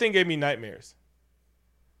 That thing gave me nightmares.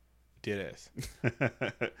 Dead ass.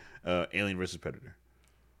 Alien vs. Predator.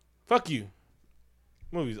 Fuck you.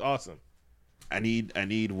 Movie's awesome. I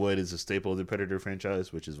need what is a staple of the Predator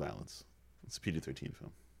franchise, which is violence. It's a PG-13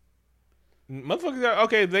 film.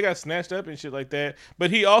 Motherfuckers they got snatched up and shit like that.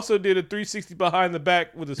 But he also did a 360 behind the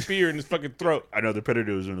back with a spear in his fucking throat. I know the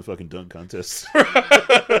Predator was in a fucking dunk contest.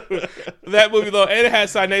 That movie though, and it had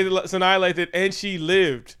Sinai Lathan, and she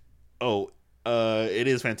lived. Oh, it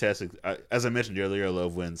is fantastic. As I mentioned earlier, I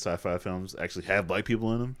love when sci-fi films actually have black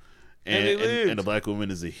people in them, and a black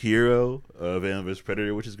woman is a hero of Alien vs.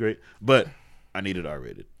 Predator, which is great. But I need it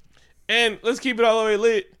R-rated. And let's keep it all the way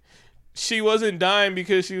lit. She wasn't dying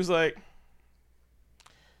because she was like,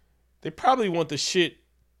 they probably want the shit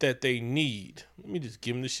that they need. Let me just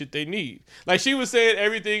give them the shit they need. Like she was saying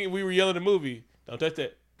everything, and we were yelling at the movie. Don't touch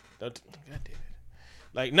that. God damn it.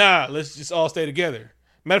 Like, nah, let's just all stay together.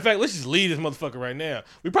 Matter of fact, let's just leave this motherfucker right now.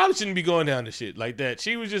 We probably shouldn't be going down to shit like that.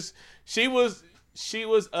 She was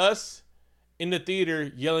us in the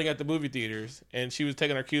theater yelling at the movie theaters, and she was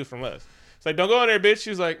taking our cues from us. It's like, don't go in there, bitch. She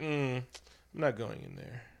was like, I'm not going in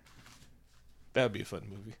there. That would be a fun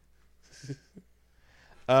movie.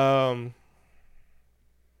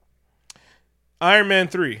 Iron Man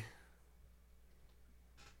 3.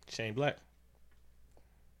 Shane Black.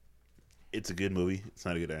 It's a good movie. It's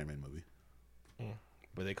not a good Iron Man movie.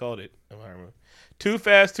 But they called it Iron Man. Too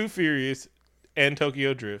Fast, Too Furious, and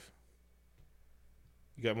Tokyo Drift.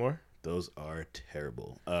 You got more? Those are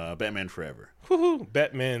terrible. Batman Forever. Woohoo!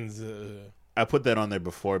 Batman's... I put that on there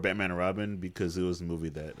before Batman and Robin because it was a movie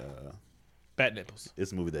that... Bat nipples.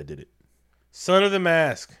 It's a movie that did it. Son of the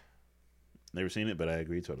Mask. Never seen it, but I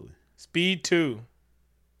agree totally. Speed 2.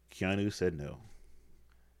 Keanu said no.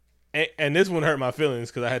 and this one hurt my feelings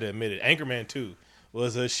because I had to admit it. Anchorman 2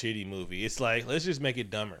 was a shitty movie. It's like, let's just make it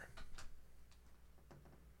dumber.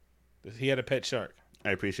 He had a pet shark.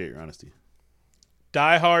 I appreciate your honesty.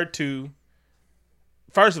 Die Hard 2.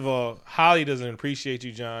 First of all, Holly doesn't appreciate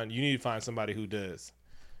you, John. You need to find somebody who does.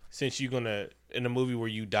 Since you're going to, in a movie where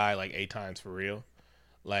you die like 8 times for real,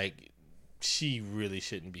 like, she really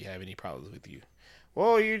shouldn't be having any problems with you.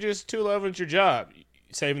 Well, you're just too loving your job.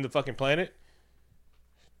 Saving the fucking planet?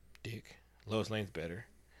 Dick. Lois Lane's better.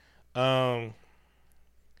 Oh,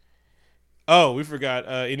 we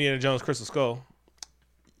forgot Indiana Jones Crystal Skull.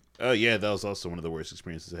 Oh, yeah, that was also one of the worst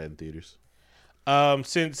experiences I had in theaters.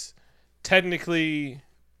 Since technically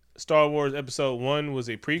Star Wars Episode 1 was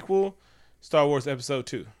a prequel, Star Wars Episode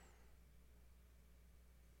 2.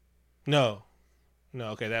 No,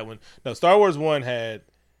 okay, that one. No, Star Wars 1 had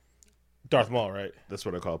Darth Maul, right? That's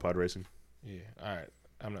what I call pod racing. Yeah, all right.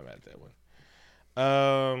 I'm not mad at that one.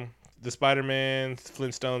 The Spider-Man,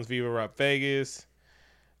 Flintstones, Viva Rock Vegas,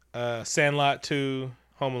 Sandlot 2,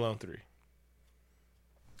 Home Alone 3.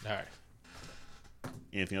 All right.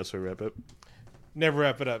 Anything else to wrap up? Never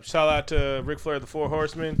wrap it up. Shout out to Ric Flair, the Four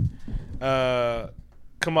Horsemen,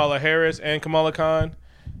 Kamala Harris and Kamala Khan,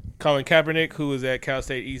 Colin Kaepernick, who was at Cal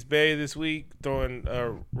State East Bay this week, running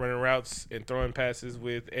routes and throwing passes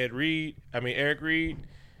with Eric Reed,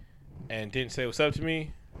 and didn't say what's up to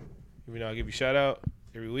me. Even though I give you a shout out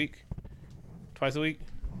every week, twice a week,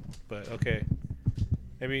 but okay,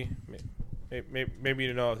 maybe you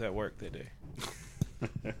didn't know I was at work that day.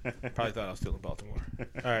 Probably thought I was still in Baltimore.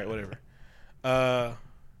 All right, whatever. And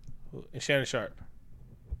Shannon Sharp.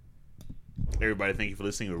 Everybody, thank you for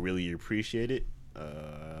listening. We really appreciate it.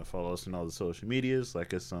 Follow us on all the social medias.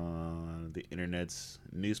 Like us on the internet's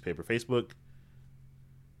newspaper, Facebook.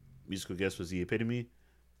 Musical Guest was the epitome.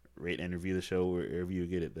 Rate and review the show wherever you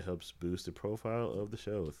get it. That helps boost the profile of the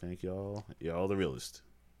show. Thank y'all. Y'all the realest.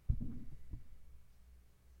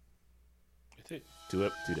 That's it. 2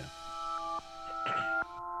 up, 2 down.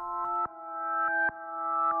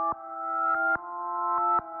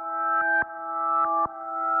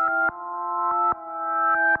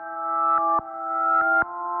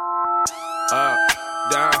 Up,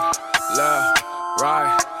 down, left,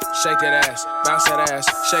 right. Shake that ass, bounce that ass,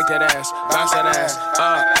 shake that ass, bounce that ass.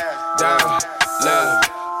 Up, down,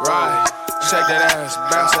 left, right. Shake that ass,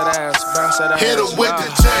 bounce that ass, bounce that ass. Hit her with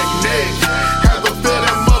the technique. Have a feel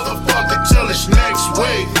that motherfucker till it's next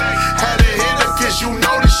week. Had to hit her cause you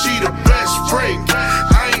know that she the best freak.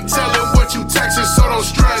 I ain't telling what you texting, so don't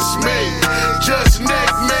stress me. Just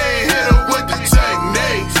neck me, hit her with the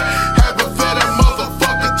technique. Have a feel that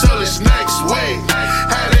motherfucker till it's next week.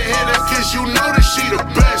 Had to hit her cause you know that she the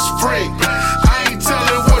best freak. I ain't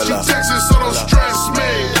telling what you texting, so don't stress me.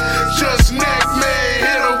 Just neck me,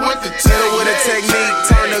 hit her with the technique. Hit her with a technique,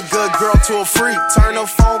 turn a good girl to a freak. Turn a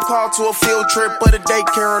phone call to a field trip, but a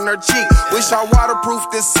daycare on her cheek. Wish I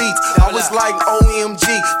waterproofed the seats. I was like OMG,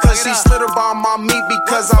 cause she slid her by my meat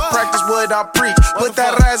because I practice what I preach. Put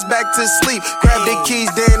that ass back to sleep. Grab the keys,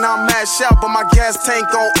 then I mash out, but my gas tank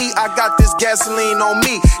on E. I got this gasoline on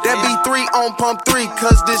me. That B3 on pump 3,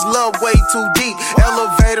 cause this love way too deep.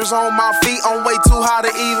 Elevators on my feet, I'm way too high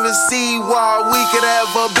to even see why we could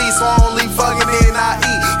ever be. So I only fucking then I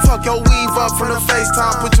eat. Fuck your weave up for the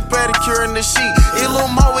FaceTime, put your pedicure in the sheet. Hit a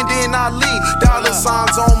little more and then I leave. Dollar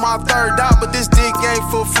signs on my third eye, but this dick ain't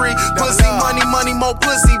for free. Pussy, money, more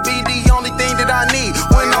pussy be the only thing that I need.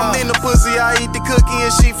 When I'm in the pussy, I eat the cookie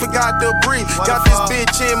and she forgot to breathe. Got this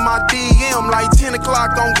bitch in my DM like 10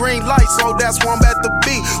 o'clock on green light, so that's where I'm at the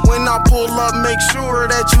beat. When I pull up, make sure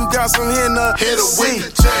that you got some henna. Hit her with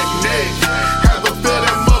the technique. Have a feel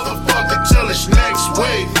that motherfucker till it's next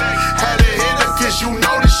week. Had to hit her cause you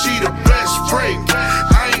know that she the best freak.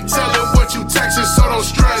 I ain't telling what you texting, so don't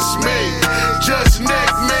stress me. Just neck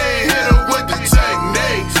me, hit her with the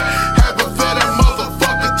technique. Have a feel that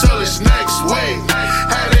motherfucker till it's next week.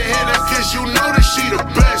 Had to hit her cause you know that she the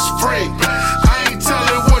best freak. I ain't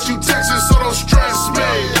telling what you texting, so don't stress me.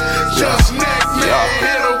 Just neck me,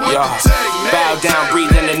 hit her with the technique. Bow down,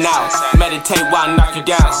 breathe in and out. Meditate while I knock you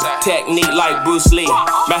down. Technique like Bruce Lee.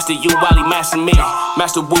 Master you while he master me.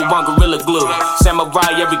 Master Wu on Gorilla Glue.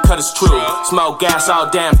 Samurai, every cut is true. Smoke gas all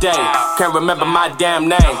damn day. Can't remember my damn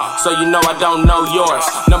name, so you know I don't know yours.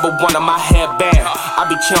 Number one on my headband. I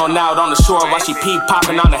be chillin' out on the shore while she pee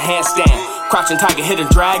poppin' on the handstand. Crouching tiger,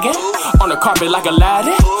 hidden dragon. On the carpet like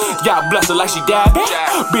Aladdin. Y'all bless her like she dabbing.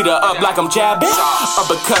 Beat her up like I'm jabbing.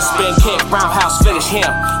 Uppercut, spin, kick, roundhouse, finish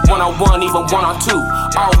him. 1-on-1, even 1-on-2.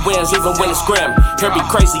 All wins, even when it's grim. Here be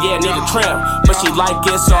crazy, yeah, need a trim. But she like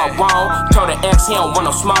it, so I won't. Told her ex, he don't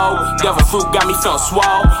want no smoke. Devil fruit got me feeling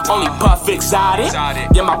swole. Only puff exotic.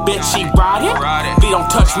 Yeah, my bitch, she ride it. We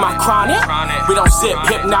don't touch my chronic. We don't sip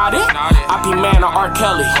hypnotic. I be man on R.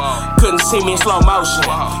 Kelly. Couldn't see me in slow motion.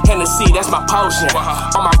 Hennessy, that's my potion.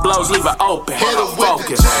 All my blows leave it open. Hit her with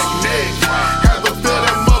the technique. Have her feel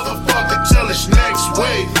that motherfucker till it's next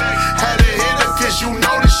week. Had to hit her cause you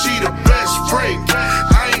know that she the best freak.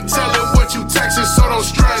 I ain't telling what you texting, so don't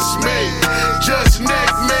stress me. Just neck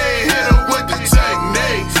me, hit her with the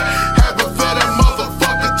technique. Have her feel that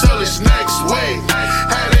motherfucker till it's next week.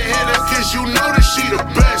 Had to hit her cause you know that she the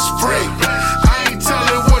best freak. I ain't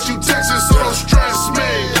telling what you texting, so don't stress me.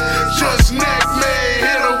 Just neck me,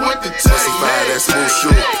 hit her with the technique. That's smooth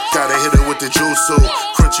shoe. Gotta hit her with the jutsu.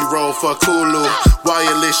 Crunchy roll for Hulu.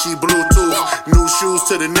 Wireless, she Bluetooth. New shoes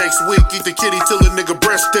to the next week. Eat the kitty till a nigga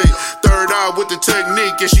breast ache. Third eye with the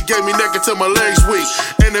technique. And she gave me neck until my legs weak.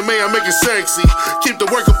 Anime, I make it sexy. Keep the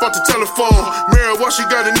work up off the telephone. Mirror, why she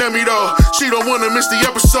got an Emmy though? She don't wanna miss the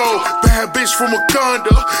episode. Bad bitch from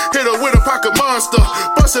Wakanda. Hit her with a pocket monster.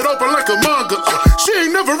 Bust it open like a manga. She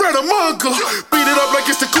ain't never read a manga. Beat it up like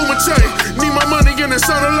it's the Kumite. Need my money in the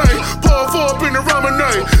Sunlight. Pour four up in the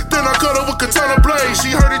Ramanite. Then I cut her with katana blade.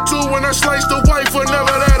 She heard it too when I sliced the wife. Or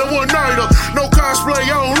never had a one-nighter. No cosplay,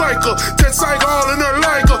 I don't like her. That psycho all in her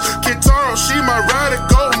like her. Kitaro, she my rider.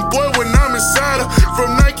 Golden boy when I'm inside her.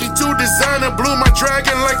 From Nike to designer. Blew my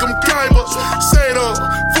dragon like I'm Kyber. Sado,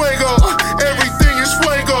 Fuego. Everything is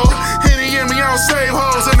Fuego. Hitting in me, I don't save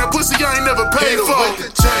hoes. And that pussy I ain't never paid for.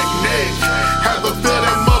 With the technique. Have her feel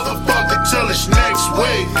that motherfucker till it's next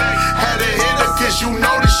week. Had to hit her cause you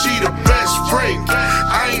know that she the best freak.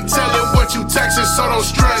 I ain't telling what you texting, so don't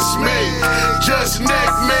stress me. Just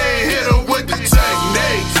neck me, hit her with the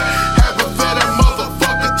technique. Have her feel that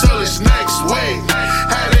motherfucker till it's next week.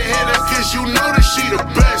 Had to hit her cause you know that she the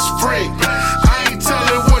best freak. I ain't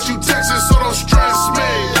telling what you texting, so don't stress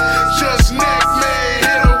me. Just neck me,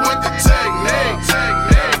 hit her with the technique.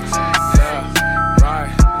 Yeah,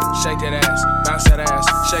 right. Shake that ass, bounce that ass,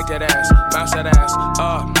 shake that ass, bounce that ass,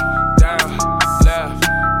 up, down, left,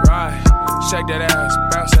 right. Shake that ass,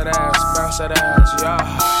 bounce that ass, bounce that ass,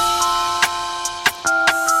 yeah.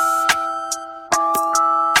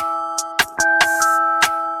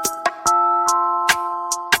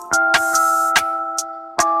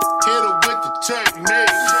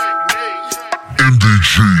 Technique. MDG.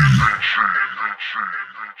 MDG.